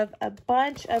have a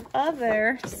bunch of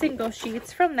other single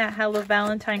sheets from that Hello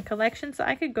Valentine collection, so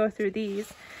I could go through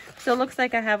these. So it looks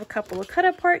like I have a couple of cut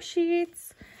apart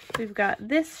sheets. We've got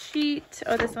this sheet.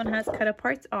 Oh, this one has cut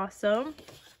aparts also.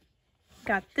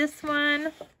 Got this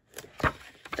one,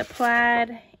 the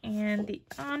plaid, and the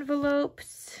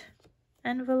envelopes.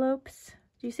 Envelopes.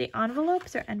 Do you say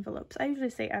envelopes or envelopes? I usually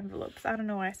say envelopes. I don't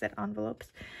know why I said envelopes.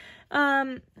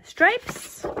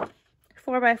 Stripes,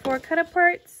 4x4 cut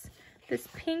aparts. This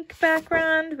pink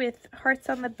background with hearts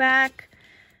on the back.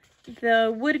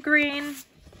 The wood grain,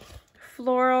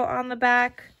 floral on the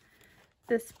back.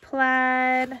 This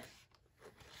plaid,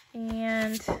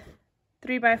 and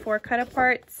 3x4 cut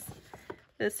aparts.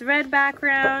 This red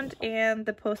background, and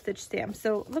the postage stamp.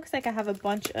 So it looks like I have a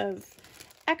bunch of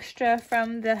extra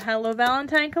from the Hello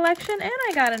Valentine collection, and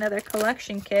I got another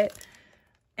collection kit.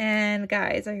 And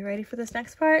guys, are you ready for this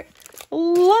next part?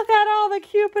 Look at all the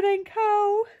Cupid and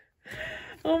Co.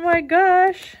 Oh my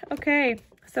gosh. Okay,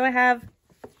 so I have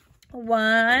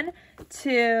 1,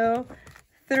 2,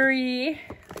 3,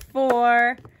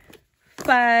 4,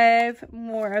 5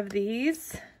 more of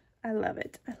these. I love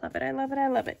it. I love it. I love it. I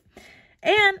love it.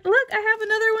 And look, I have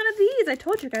another one of these. I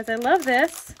told you guys I love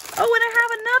this. Oh, and I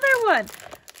have another one.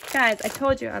 Guys, I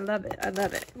told you I love it. I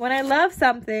love it. When I love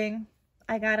something,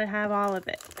 I gotta have all of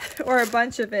it. Or a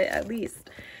bunch of it at least.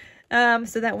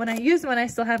 So that when I use one, I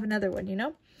still have another one, you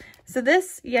know? So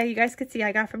this, yeah, you guys could see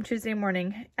I got from Tuesday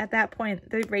Morning. At that point,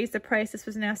 they raised the price. This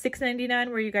was now $6.99,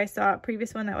 where you guys saw a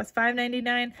previous one that was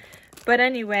 $5.99. But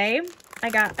anyway,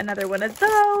 I got another one of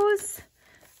those.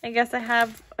 I guess I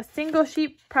have a single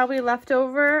sheet probably left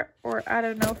over, or I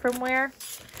don't know from where.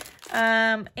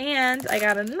 And I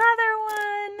got another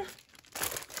one.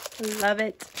 Love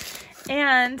it.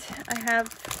 And I have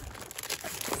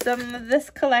some of this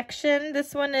collection.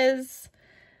 This one is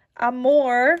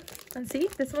Amore. And see,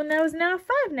 this one now is now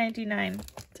 $5.99.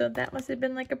 So that must have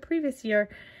been like a previous year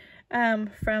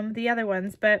from the other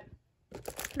ones. But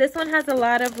this one has a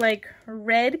lot of like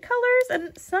red colors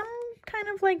and some kind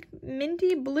of like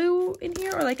minty blue in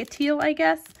here, or like a teal, I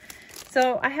guess.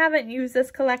 So I haven't used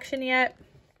this collection yet.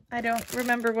 I don't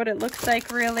remember what it looks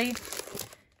like really.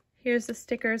 Here's the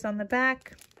stickers on the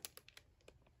back.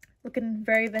 Looking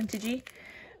very vintagey.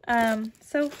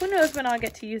 So who knows when I'll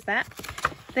get to use that.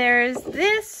 There's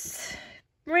this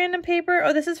random paper.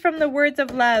 Oh, this is from the Words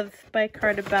of Love by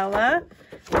Cardabella,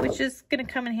 which is going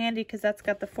to come in handy because that's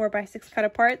got the 4x6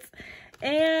 cut aparts.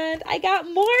 And I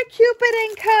got more Cupid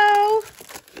and Co.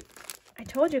 I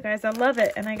told you guys I love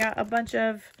it. And I got a bunch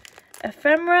of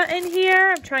ephemera in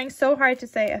here. I'm trying so hard to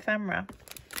say ephemera.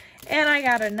 And I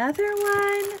got another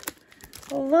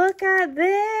one. Look at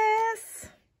this.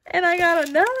 And I got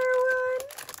another one.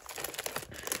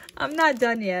 I'm not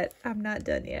done yet. I'm not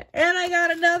done yet. And I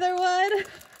got another one.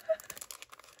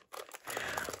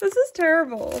 This is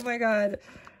terrible. Oh my god.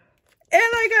 And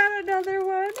I got another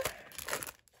one.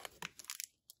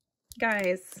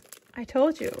 Guys, I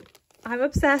told you. I'm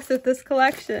obsessed with this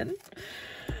collection.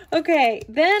 Okay,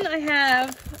 then I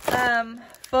have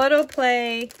Photo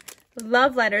Play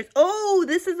Love Letters. Oh,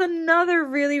 this is another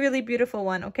really, really beautiful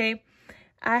one, okay?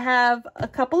 I have a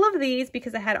couple of these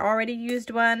because I had already used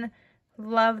one.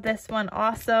 Love this one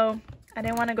also. I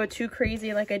didn't want to go too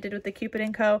crazy like I did with the Cupid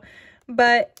and Co.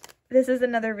 But this is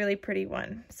another really pretty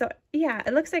one. So yeah,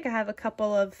 it looks like I have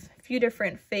a few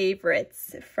different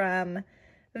favorites from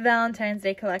Valentine's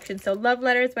Day collection. So Love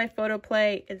Letters by Photo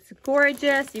Play is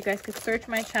gorgeous. You guys could search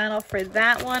my channel for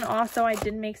that one. Also, I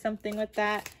did make something with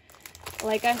that.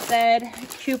 Like I said,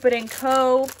 Cupid and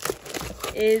Co.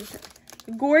 is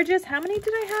gorgeous. How many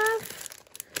did I have?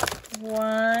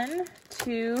 1,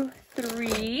 2,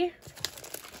 3,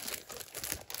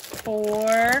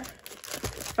 4,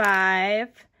 5.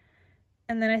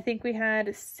 And then I think we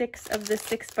had 6 of the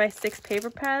 6x6 paper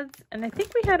pads. And I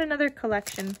think we had another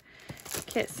collection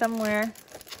kit somewhere.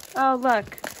 Oh,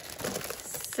 look.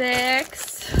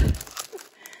 6.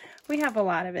 We have a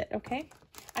lot of it, okay?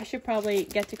 I should probably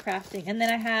get to crafting. And then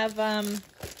I have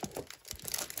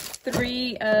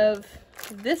 3 of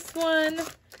this one,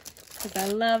 because I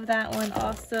love that one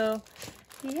also.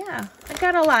 Yeah, I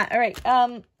got a lot. All right,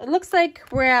 it looks like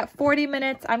we're at 40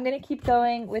 minutes. I'm going to keep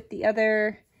going with the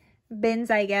other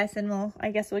bins, I guess, and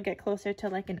I guess we'll get closer to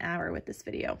like an hour with this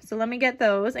video. So let me get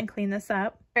those and clean this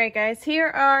up. All right, guys, here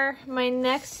are my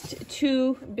next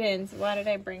 2 bins. Why did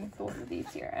I bring both of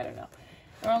these here? I don't know.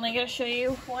 We're only going to show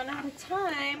you one at a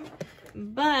time,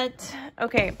 but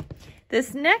okay.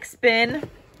 This next bin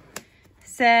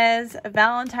says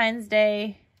Valentine's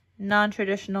Day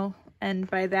non-traditional, and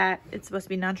by that it's supposed to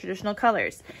be non-traditional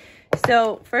colors.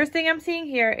 So first thing I'm seeing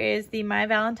here is the My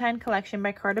Valentine collection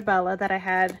by Cartabella that I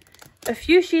had a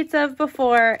few sheets of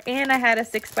before, and I had a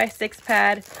 6x6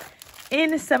 pad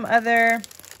in some other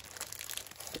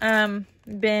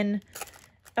bin.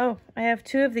 Oh, I have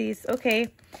 2 of these. Okay.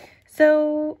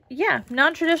 So yeah,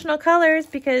 non-traditional colors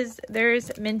because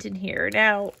there's mint in here.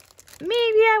 Now, maybe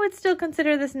I would still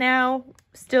consider this now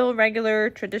still regular,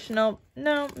 traditional.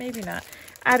 No, maybe not.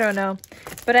 I don't know.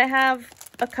 But I have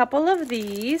a couple of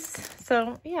these.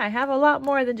 So yeah, I have a lot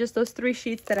more than just those 3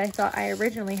 sheets that I thought I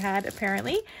originally had,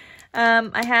 apparently.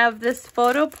 I have this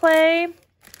Photo Play,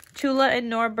 Chula and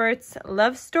Norbert's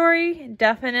Love Story.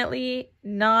 Definitely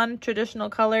non-traditional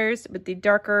colors with the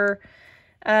darker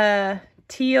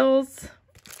teals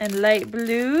and light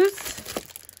blues.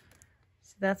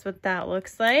 So that's what that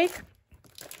looks like.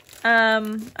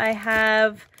 I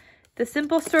have the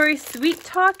Simple Story Sweet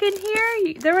Talk in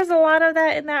here. There was a lot of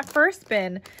that in that first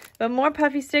bin, but more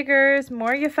puffy stickers,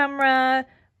 more ephemera,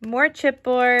 more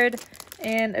chipboard,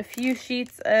 and a few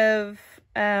sheets of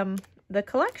the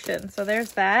collection. So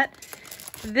there's that.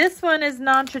 This one is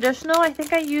non-traditional. I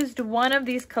think I used one of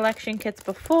these collection kits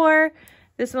before.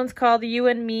 This one's called You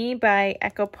and Me by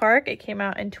Echo Park. It came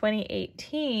out in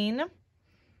 2018.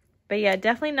 But yeah,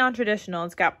 definitely non-traditional.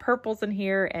 It's got purples in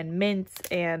here and mints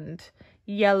and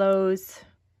yellows.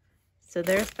 So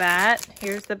there's that.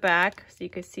 Here's the back so you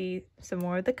can see some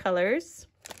more of the colors.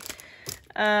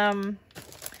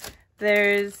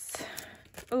 There's,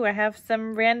 oh, I have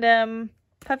some random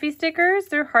puffy stickers.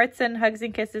 They're hearts and hugs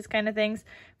and kisses kind of things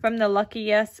from the Lucky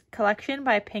Yes collection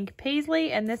by Pink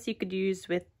Paisley. And this you could use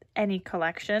with any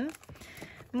collection.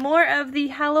 More of the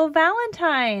Hello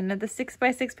Valentine, the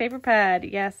 6x6 paper pad.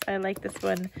 Yes, I like this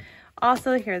one.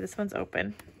 Also here, this one's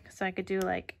open. So I could do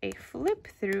like a flip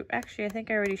through. Actually, I think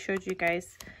I already showed you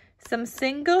guys some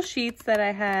single sheets that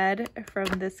I had from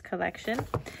this collection.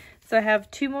 So I have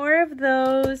 2 more of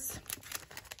those.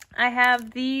 I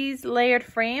have these layered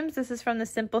frames. This is from the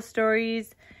Simple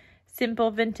Stories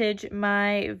Simple Vintage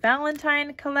My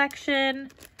Valentine collection.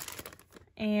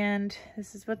 And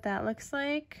this is what that looks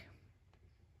like.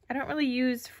 I don't really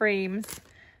use frames,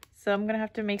 so I'm going to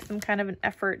have to make some kind of an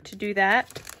effort to do that.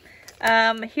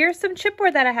 Here's some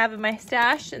chipboard that I have in my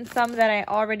stash and some that I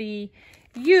already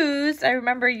used. I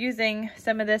remember using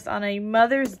some of this on a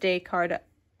Mother's Day card,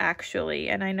 actually.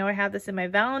 And I know I have this in my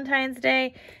Valentine's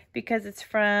Day because it's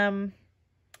from,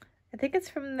 I think it's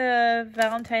from the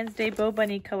Valentine's Day Bow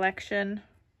Bunny collection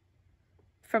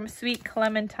from Sweet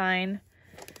Clementine.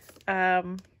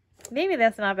 Maybe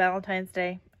that's not Valentine's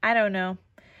Day. I don't know.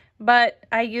 But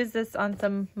I use this on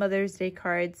some Mother's Day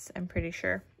cards, I'm pretty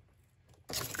sure.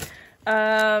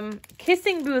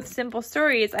 Kissing Booth Simple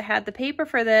Stories. I had the paper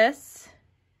for this,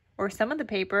 or some of the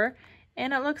paper,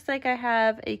 and it looks like I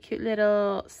have a cute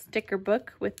little sticker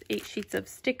book with 8 sheets of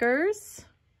stickers.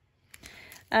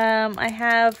 I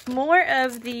have more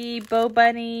of the Bow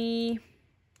Bunny.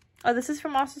 Oh, this is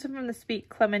also from the Sweet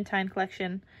Clementine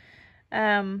collection.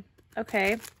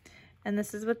 Okay. And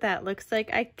this is what that looks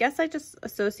like. I guess I just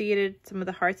associated some of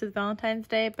the hearts with Valentine's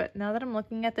Day, but now that I'm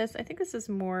looking at this, I think this is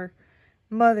more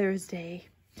Mother's Day.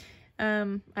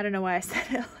 I don't know why I said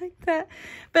it like that,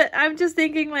 but I'm just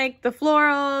thinking like the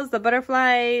florals, the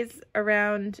butterflies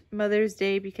around Mother's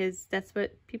Day because that's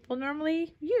what people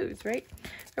normally use, right?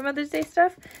 For Mother's Day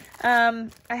stuff. I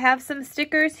have some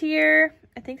stickers here.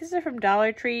 I think these are from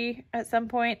Dollar Tree at some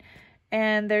point,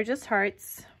 and they're just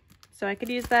hearts. so I could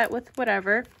use that with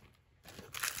whatever.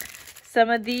 Some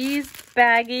of these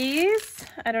baggies,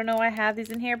 I don't know why I have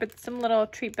these in here, but some little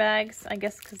treat bags, I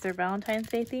guess because they're Valentine's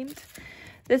Day themed.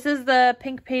 This is the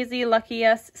Pink Paisley Lucky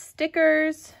Us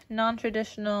stickers,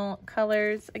 non-traditional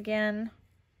colors again.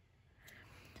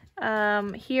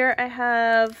 Here I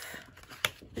have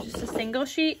just a single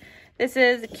sheet. This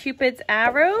is Cupid's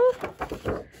arrow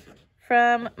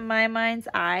from My Mind's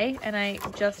Eye, and I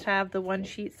just have the one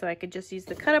sheet, so I could just use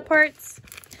the cut aparts.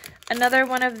 Another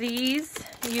one of these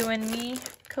You and Me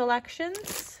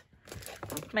collections.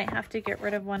 Might have to get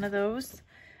rid of one of those.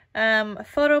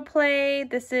 Photo play.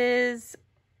 This is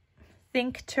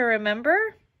Think to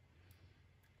Remember.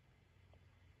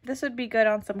 This would be good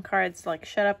on some cards like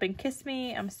Shut Up and Kiss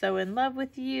Me, I'm So in Love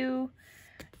with You.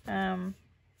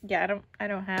 Yeah, I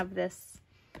don't have this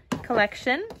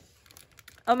collection.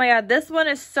 Oh my god, this one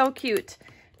is so cute.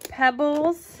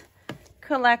 Pebbles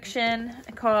collection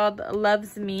called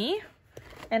Loves Me,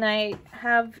 and I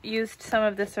have used some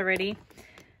of this already,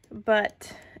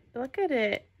 but look at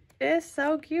it. It's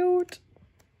so cute.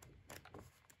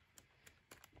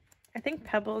 I think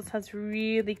Pebbles has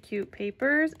really cute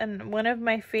papers, and one of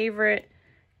my favorite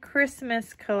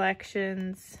Christmas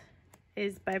collections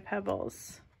is by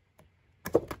Pebbles.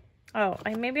 Oh,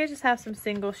 maybe I just have some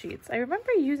single sheets. I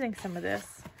remember using some of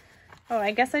this. Oh,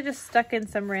 I guess I just stuck in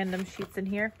some random sheets in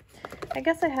here. I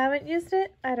guess I haven't used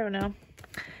it. I don't know.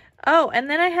 Oh, and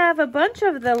then I have a bunch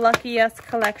of the Lucky Us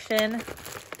collection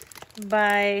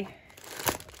by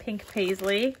Pink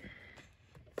Paisley.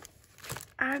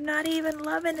 I'm not even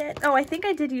loving it. Oh, I think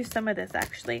I did use some of this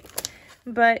actually.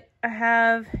 But I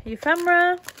have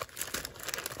ephemera.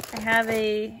 I have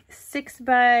a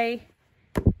 6x8,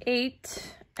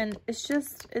 and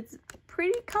it's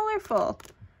pretty colorful.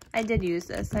 I did use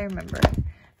this, I remember.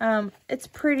 It's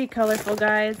pretty colorful,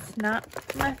 guys. Not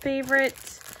my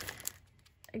favorite.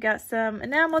 I got some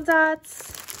enamel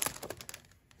dots,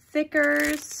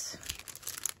 thickers.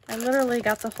 I literally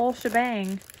got the whole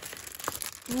shebang.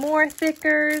 More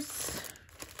thickers.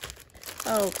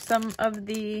 Oh, some of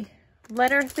the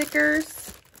letter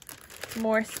thickers.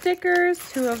 More stickers,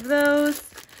 2 of those.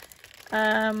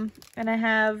 And I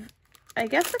have, I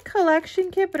guess, a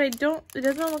collection kit, but it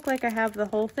doesn't look like I have the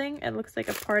whole thing. It looks like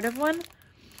a part of one.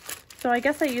 So I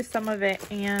guess I used some of it,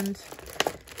 and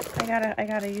I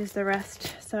gotta use the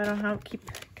rest, so I don't have to keep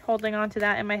holding on to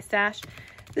that in my stash.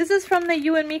 This is from the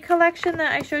You and Me collection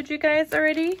that I showed you guys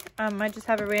already. I just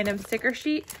have a random sticker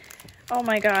sheet. Oh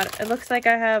my god, it looks like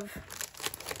I have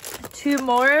 2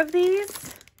 more of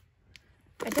these.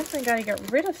 I definitely gotta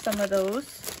get rid of some of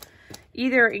those,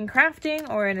 either in crafting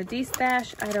or in a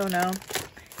D-stash, I don't know.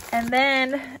 And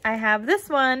then I have this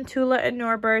one, Tula and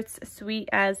Norbert's Sweet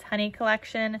as Honey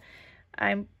collection.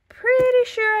 I'm pretty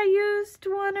sure I used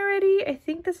one already. I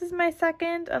think this is my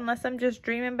second, unless I'm just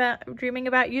dreaming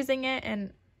about using it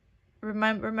and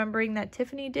remembering that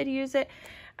Tiffany did use it.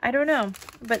 I don't know,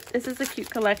 but this is a cute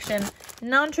collection.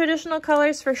 Non-traditional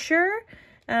colors for sure.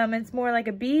 It's more like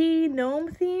a bee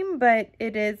gnome theme, but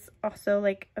it is also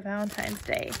like a Valentine's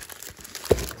Day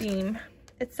theme.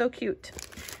 It's so cute.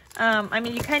 I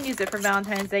mean, you can use it for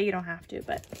Valentine's Day. You don't have to,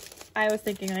 but I was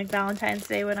thinking like Valentine's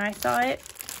Day when I saw it.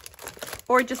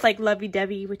 Or just like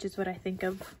lovey-dovey, which is what I think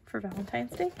of for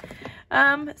Valentine's Day.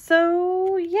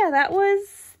 So yeah, that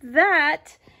was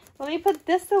that. Let me put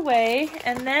this away,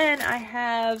 and then I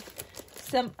have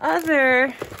some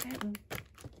other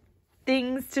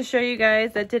things to show you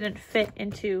guys that didn't fit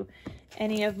into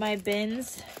any of my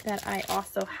bins that I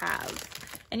also have.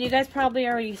 And you guys probably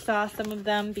already saw some of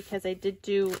them because I did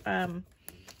do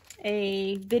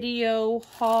a video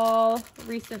haul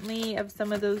recently of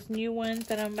some of those new ones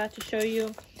that I'm about to show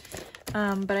you.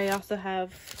 But I also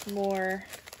have more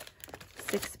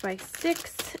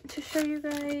 6x6 to show you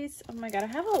guys. Oh my god,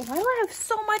 why do I have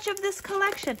so much of this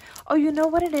collection? Oh, you know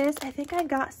what it is? I think I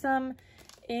got some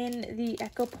in the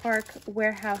Echo Park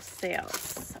warehouse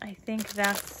sales. I think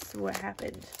that's what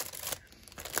happened.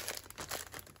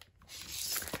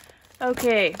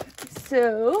 Okay,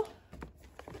 so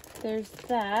there's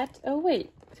that. Oh wait,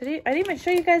 I didn't even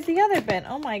show you guys the other bin.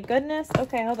 Oh my goodness.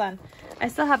 Okay, hold on. I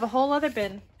still have a whole other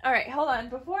bin. All right, hold on.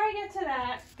 Before I get to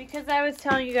that, because I was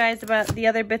telling you guys about the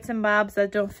other bits and bobs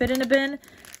that don't fit in a bin,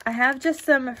 I have just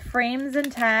some frames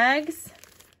and tags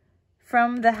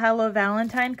from the Hello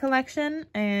Valentine collection.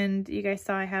 And you guys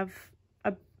saw I have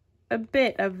a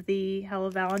bit of the Hello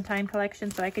Valentine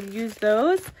collection, so I could use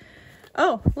those.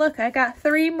 Oh, look, I got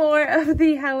 3 more of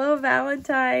the Hello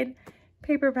Valentine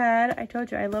paper pad. I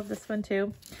told you I love this one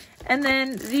too. And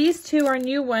then these 2 are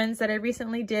new ones that I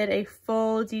recently did a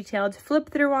full detailed flip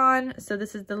through on. So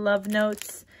this is the Love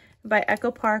Notes by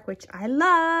Echo Park, which I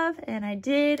love. And I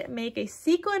did make a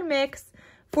sequin mix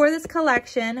for this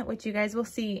collection, which you guys will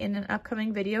see in an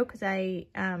upcoming video, because I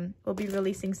will be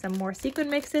releasing some more sequin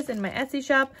mixes in my Etsy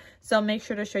shop. So I'll make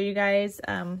sure to show you guys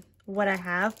what I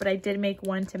have, but I did make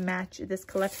one to match this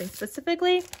collection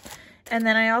specifically. And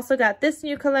then I also got this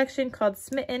new collection called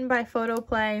Smitten by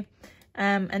Photoplay,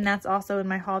 and that's also in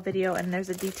my haul video, and there's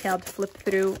a detailed flip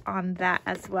through on that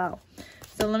as well.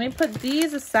 So let me put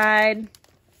these aside,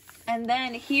 and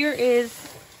then here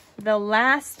is the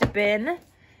last bin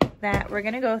that we're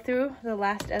gonna go through, the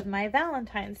last of my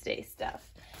Valentine's Day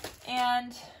stuff.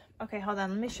 And okay, hold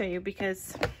on, let me show you,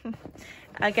 because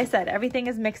like I said, everything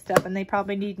is mixed up and they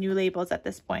probably need new labels at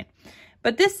this point.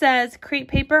 But this says Crepe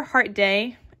Paper Heart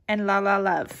Day and La La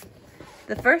Love.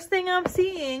 The first thing I'm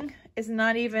seeing is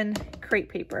not even crepe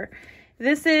paper.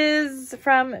 This is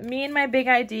from Me and My Big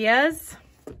Ideas,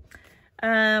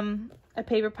 a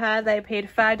paper pad that I paid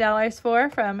 $5 for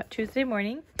from Tuesday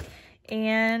Morning.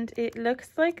 And it looks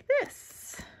like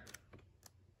this.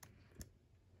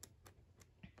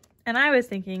 And I was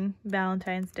thinking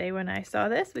Valentine's Day when I saw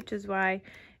this, which is why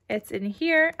it's in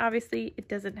here. Obviously, it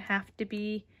doesn't have to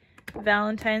be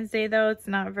Valentine's Day though. It's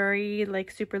not very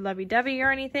like super lovey-dovey or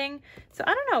anything. So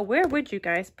I don't know, where would you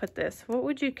guys put this? What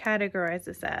would you categorize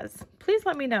this as? Please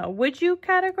let me know. Would you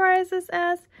categorize this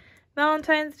as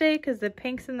Valentine's Day? Because the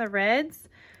pinks and the reds.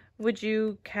 Would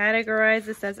you categorize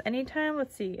this as anytime?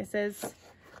 Let's see. It says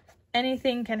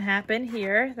anything can happen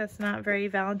here. That's not very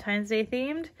Valentine's Day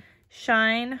themed.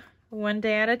 Shine one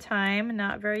day at a time.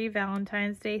 Not very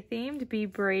Valentine's Day themed. Be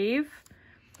brave.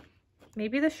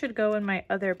 Maybe this should go in my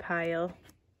other pile.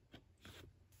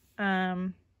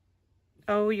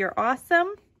 Oh, you're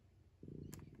awesome.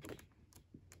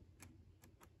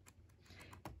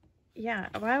 Yeah,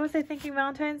 why was I thinking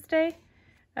Valentine's Day?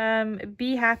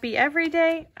 Be happy every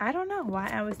day. I don't know why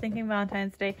I was thinking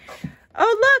Valentine's Day.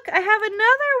 Oh, look, I have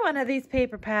another one of these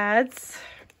paper pads.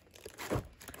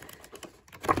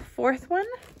 Fourth one,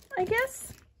 I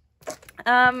guess.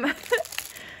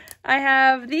 I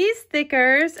have these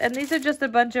stickers, and these are just a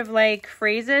bunch of like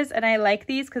phrases, and I like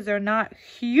these because they're not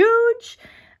huge.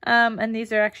 And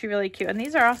these are actually really cute. And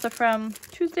these are also from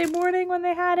Tuesday Morning when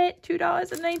they had it,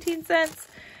 $2.19.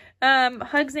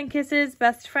 Hugs and kisses,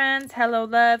 best friends, hello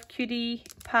love, cutie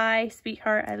pie,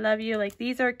 sweetheart, I love you. Like,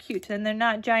 these are cute and they're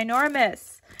not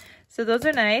ginormous. So those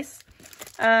are nice.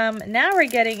 Now we're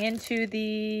getting into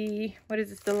the, what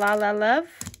is this? The La La Love,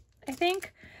 I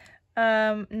think.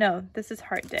 No, this is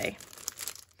Heart Day.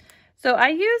 So I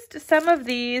used some of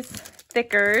these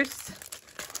stickers,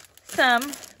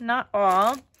 some, not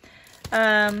all.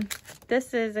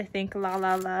 This is, I think, La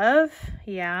La Love.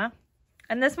 Yeah.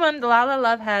 And this one, the La La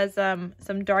Love, has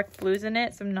some dark blues in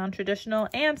it, some non-traditional,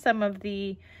 and some of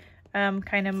the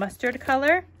kind of mustard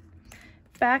color.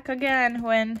 Back again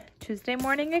when Tuesday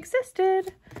Morning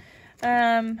existed.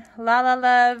 La La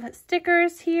Love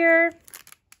stickers here.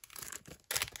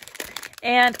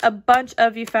 And a bunch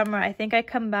of ephemera. I think I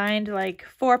combined like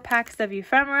 4 packs of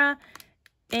ephemera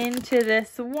into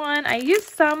this one. I used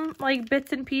some like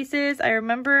bits and pieces. I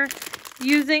remember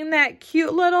using that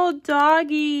cute little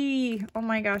doggy. Oh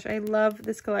my gosh, I love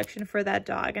this collection for that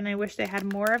dog, and I wish they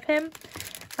had more of him.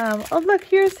 Oh look,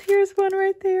 here's one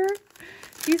right there.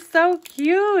 He's so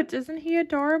cute. Isn't he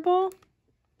adorable?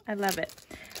 I love it.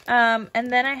 And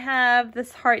then I have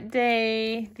this Heart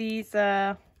Day, these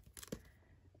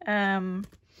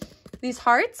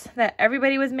hearts that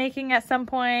everybody was making at some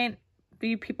point.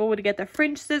 People would get the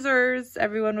fringe scissors.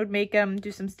 Everyone would make them,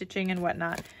 do some stitching and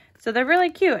whatnot. So they're really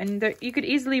cute, and you could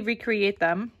easily recreate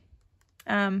them.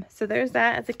 So there's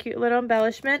that. It's a cute little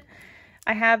embellishment.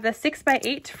 I have the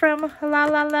 6x8 from La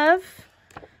La Love.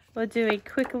 We'll do a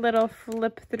quick little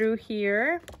flip through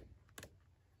here.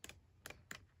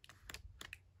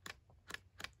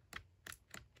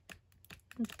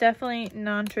 Definitely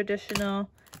non-traditional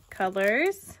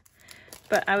colors,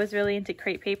 but I was really into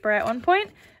crepe paper at one point.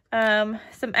 Some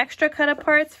extra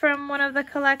cut-aparts from one of the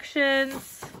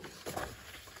collections.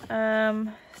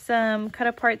 Some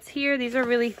cut-aparts here. These are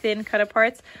really thin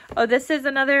cut-aparts. Oh, this is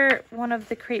another one of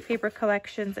the crepe paper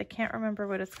collections. I can't remember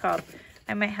what it's called.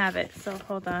 I might have it, so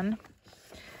hold on.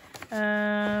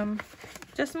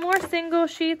 Just more single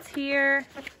sheets here.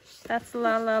 That's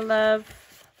La La Love.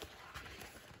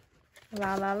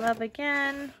 La La Love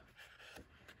again.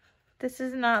 This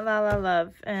is not La La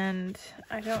Love, and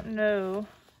I don't know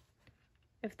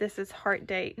if this is Heart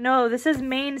Day. No, this is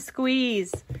Main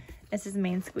Squeeze. This is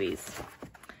Main Squeeze.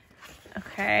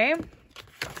 Okay.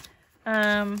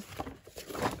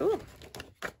 Ooh.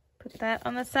 Put that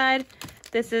on the side.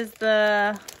 This is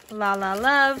the La La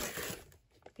Love.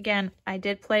 Again, I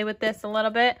did play with this a little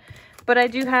bit, but I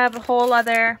do have a whole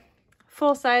other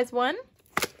full-size one.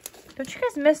 Don't you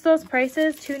guys miss those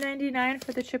prices? $2.99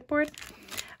 for the chipboard.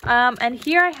 And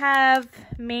here I have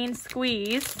main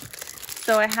squeeze.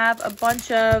 So I have a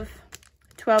bunch of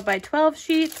 12 by 12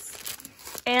 sheets,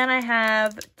 and I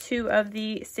have 2 of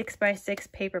the 6 by 6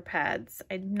 paper pads.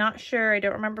 I'm not sure, I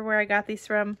don't remember where I got these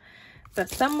from, but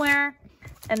somewhere.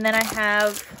 And then I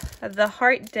have the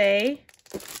Heart Day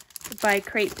by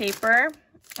Crate Paper,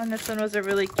 and this one was a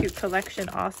really cute collection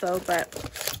also.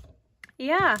 But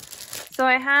yeah, so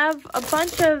I have a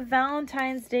bunch of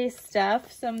Valentine's Day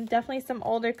stuff, definitely some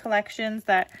older collections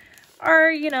that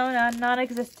are, you know,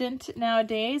 non-existent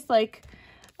nowadays. Like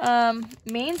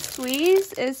main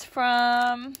squeeze is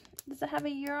from, does it have a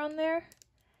year on there?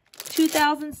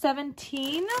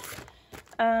 2017.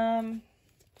 And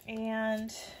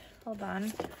hold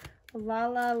on, La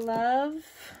La Love,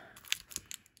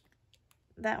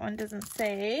 that one doesn't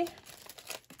say.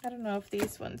 I don't know if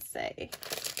these ones say.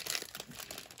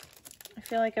 I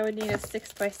feel like I would need a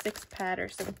 6 by 6 pad or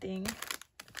something,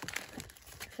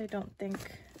 because I don't think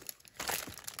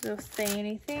they'll say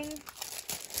anything.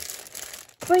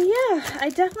 But yeah, I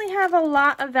definitely have a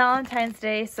lot of Valentine's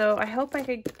Day, so I hope I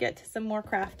could get to some more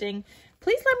crafting.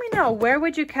 Please let me know, where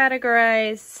would you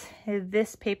categorize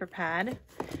this paper pad?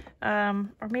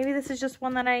 Or maybe this is just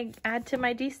one that I add to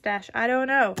my D-stash. I don't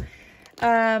know.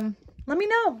 Let me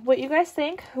know what you guys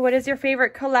think. What is your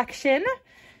favorite collection?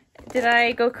 Did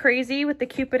I go crazy with the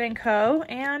Cupid and Co?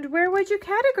 And where would you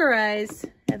categorize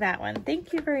that one?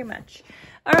 Thank you very much.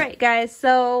 All right, guys.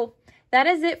 So that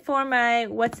is it for my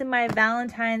What's in My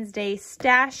Valentine's Day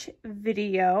Stash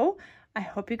video. I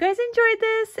hope you guys enjoyed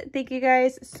this. Thank you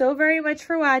guys so very much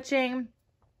for watching.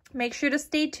 Make sure to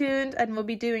stay tuned, and we'll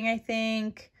be doing, I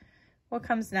think, what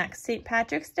comes next? St.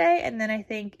 Patrick's Day, and then I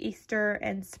think Easter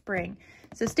and spring.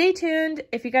 So stay tuned.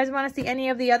 If you guys want to see any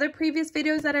of the other previous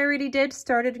videos that I already did,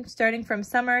 starting from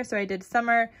summer. So I did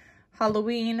summer,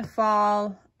 Halloween,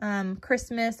 fall,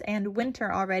 Christmas, and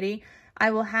winter already.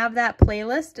 I will have that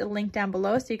playlist linked down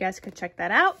below so you guys could check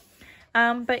that out.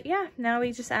 But yeah, now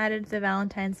we just added the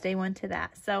Valentine's Day one to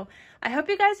that. So I hope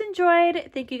you guys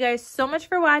enjoyed. Thank you guys so much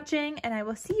for watching, and I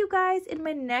will see you guys in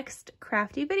my next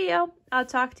crafty video. I'll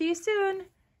talk to you soon.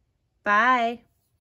 Bye.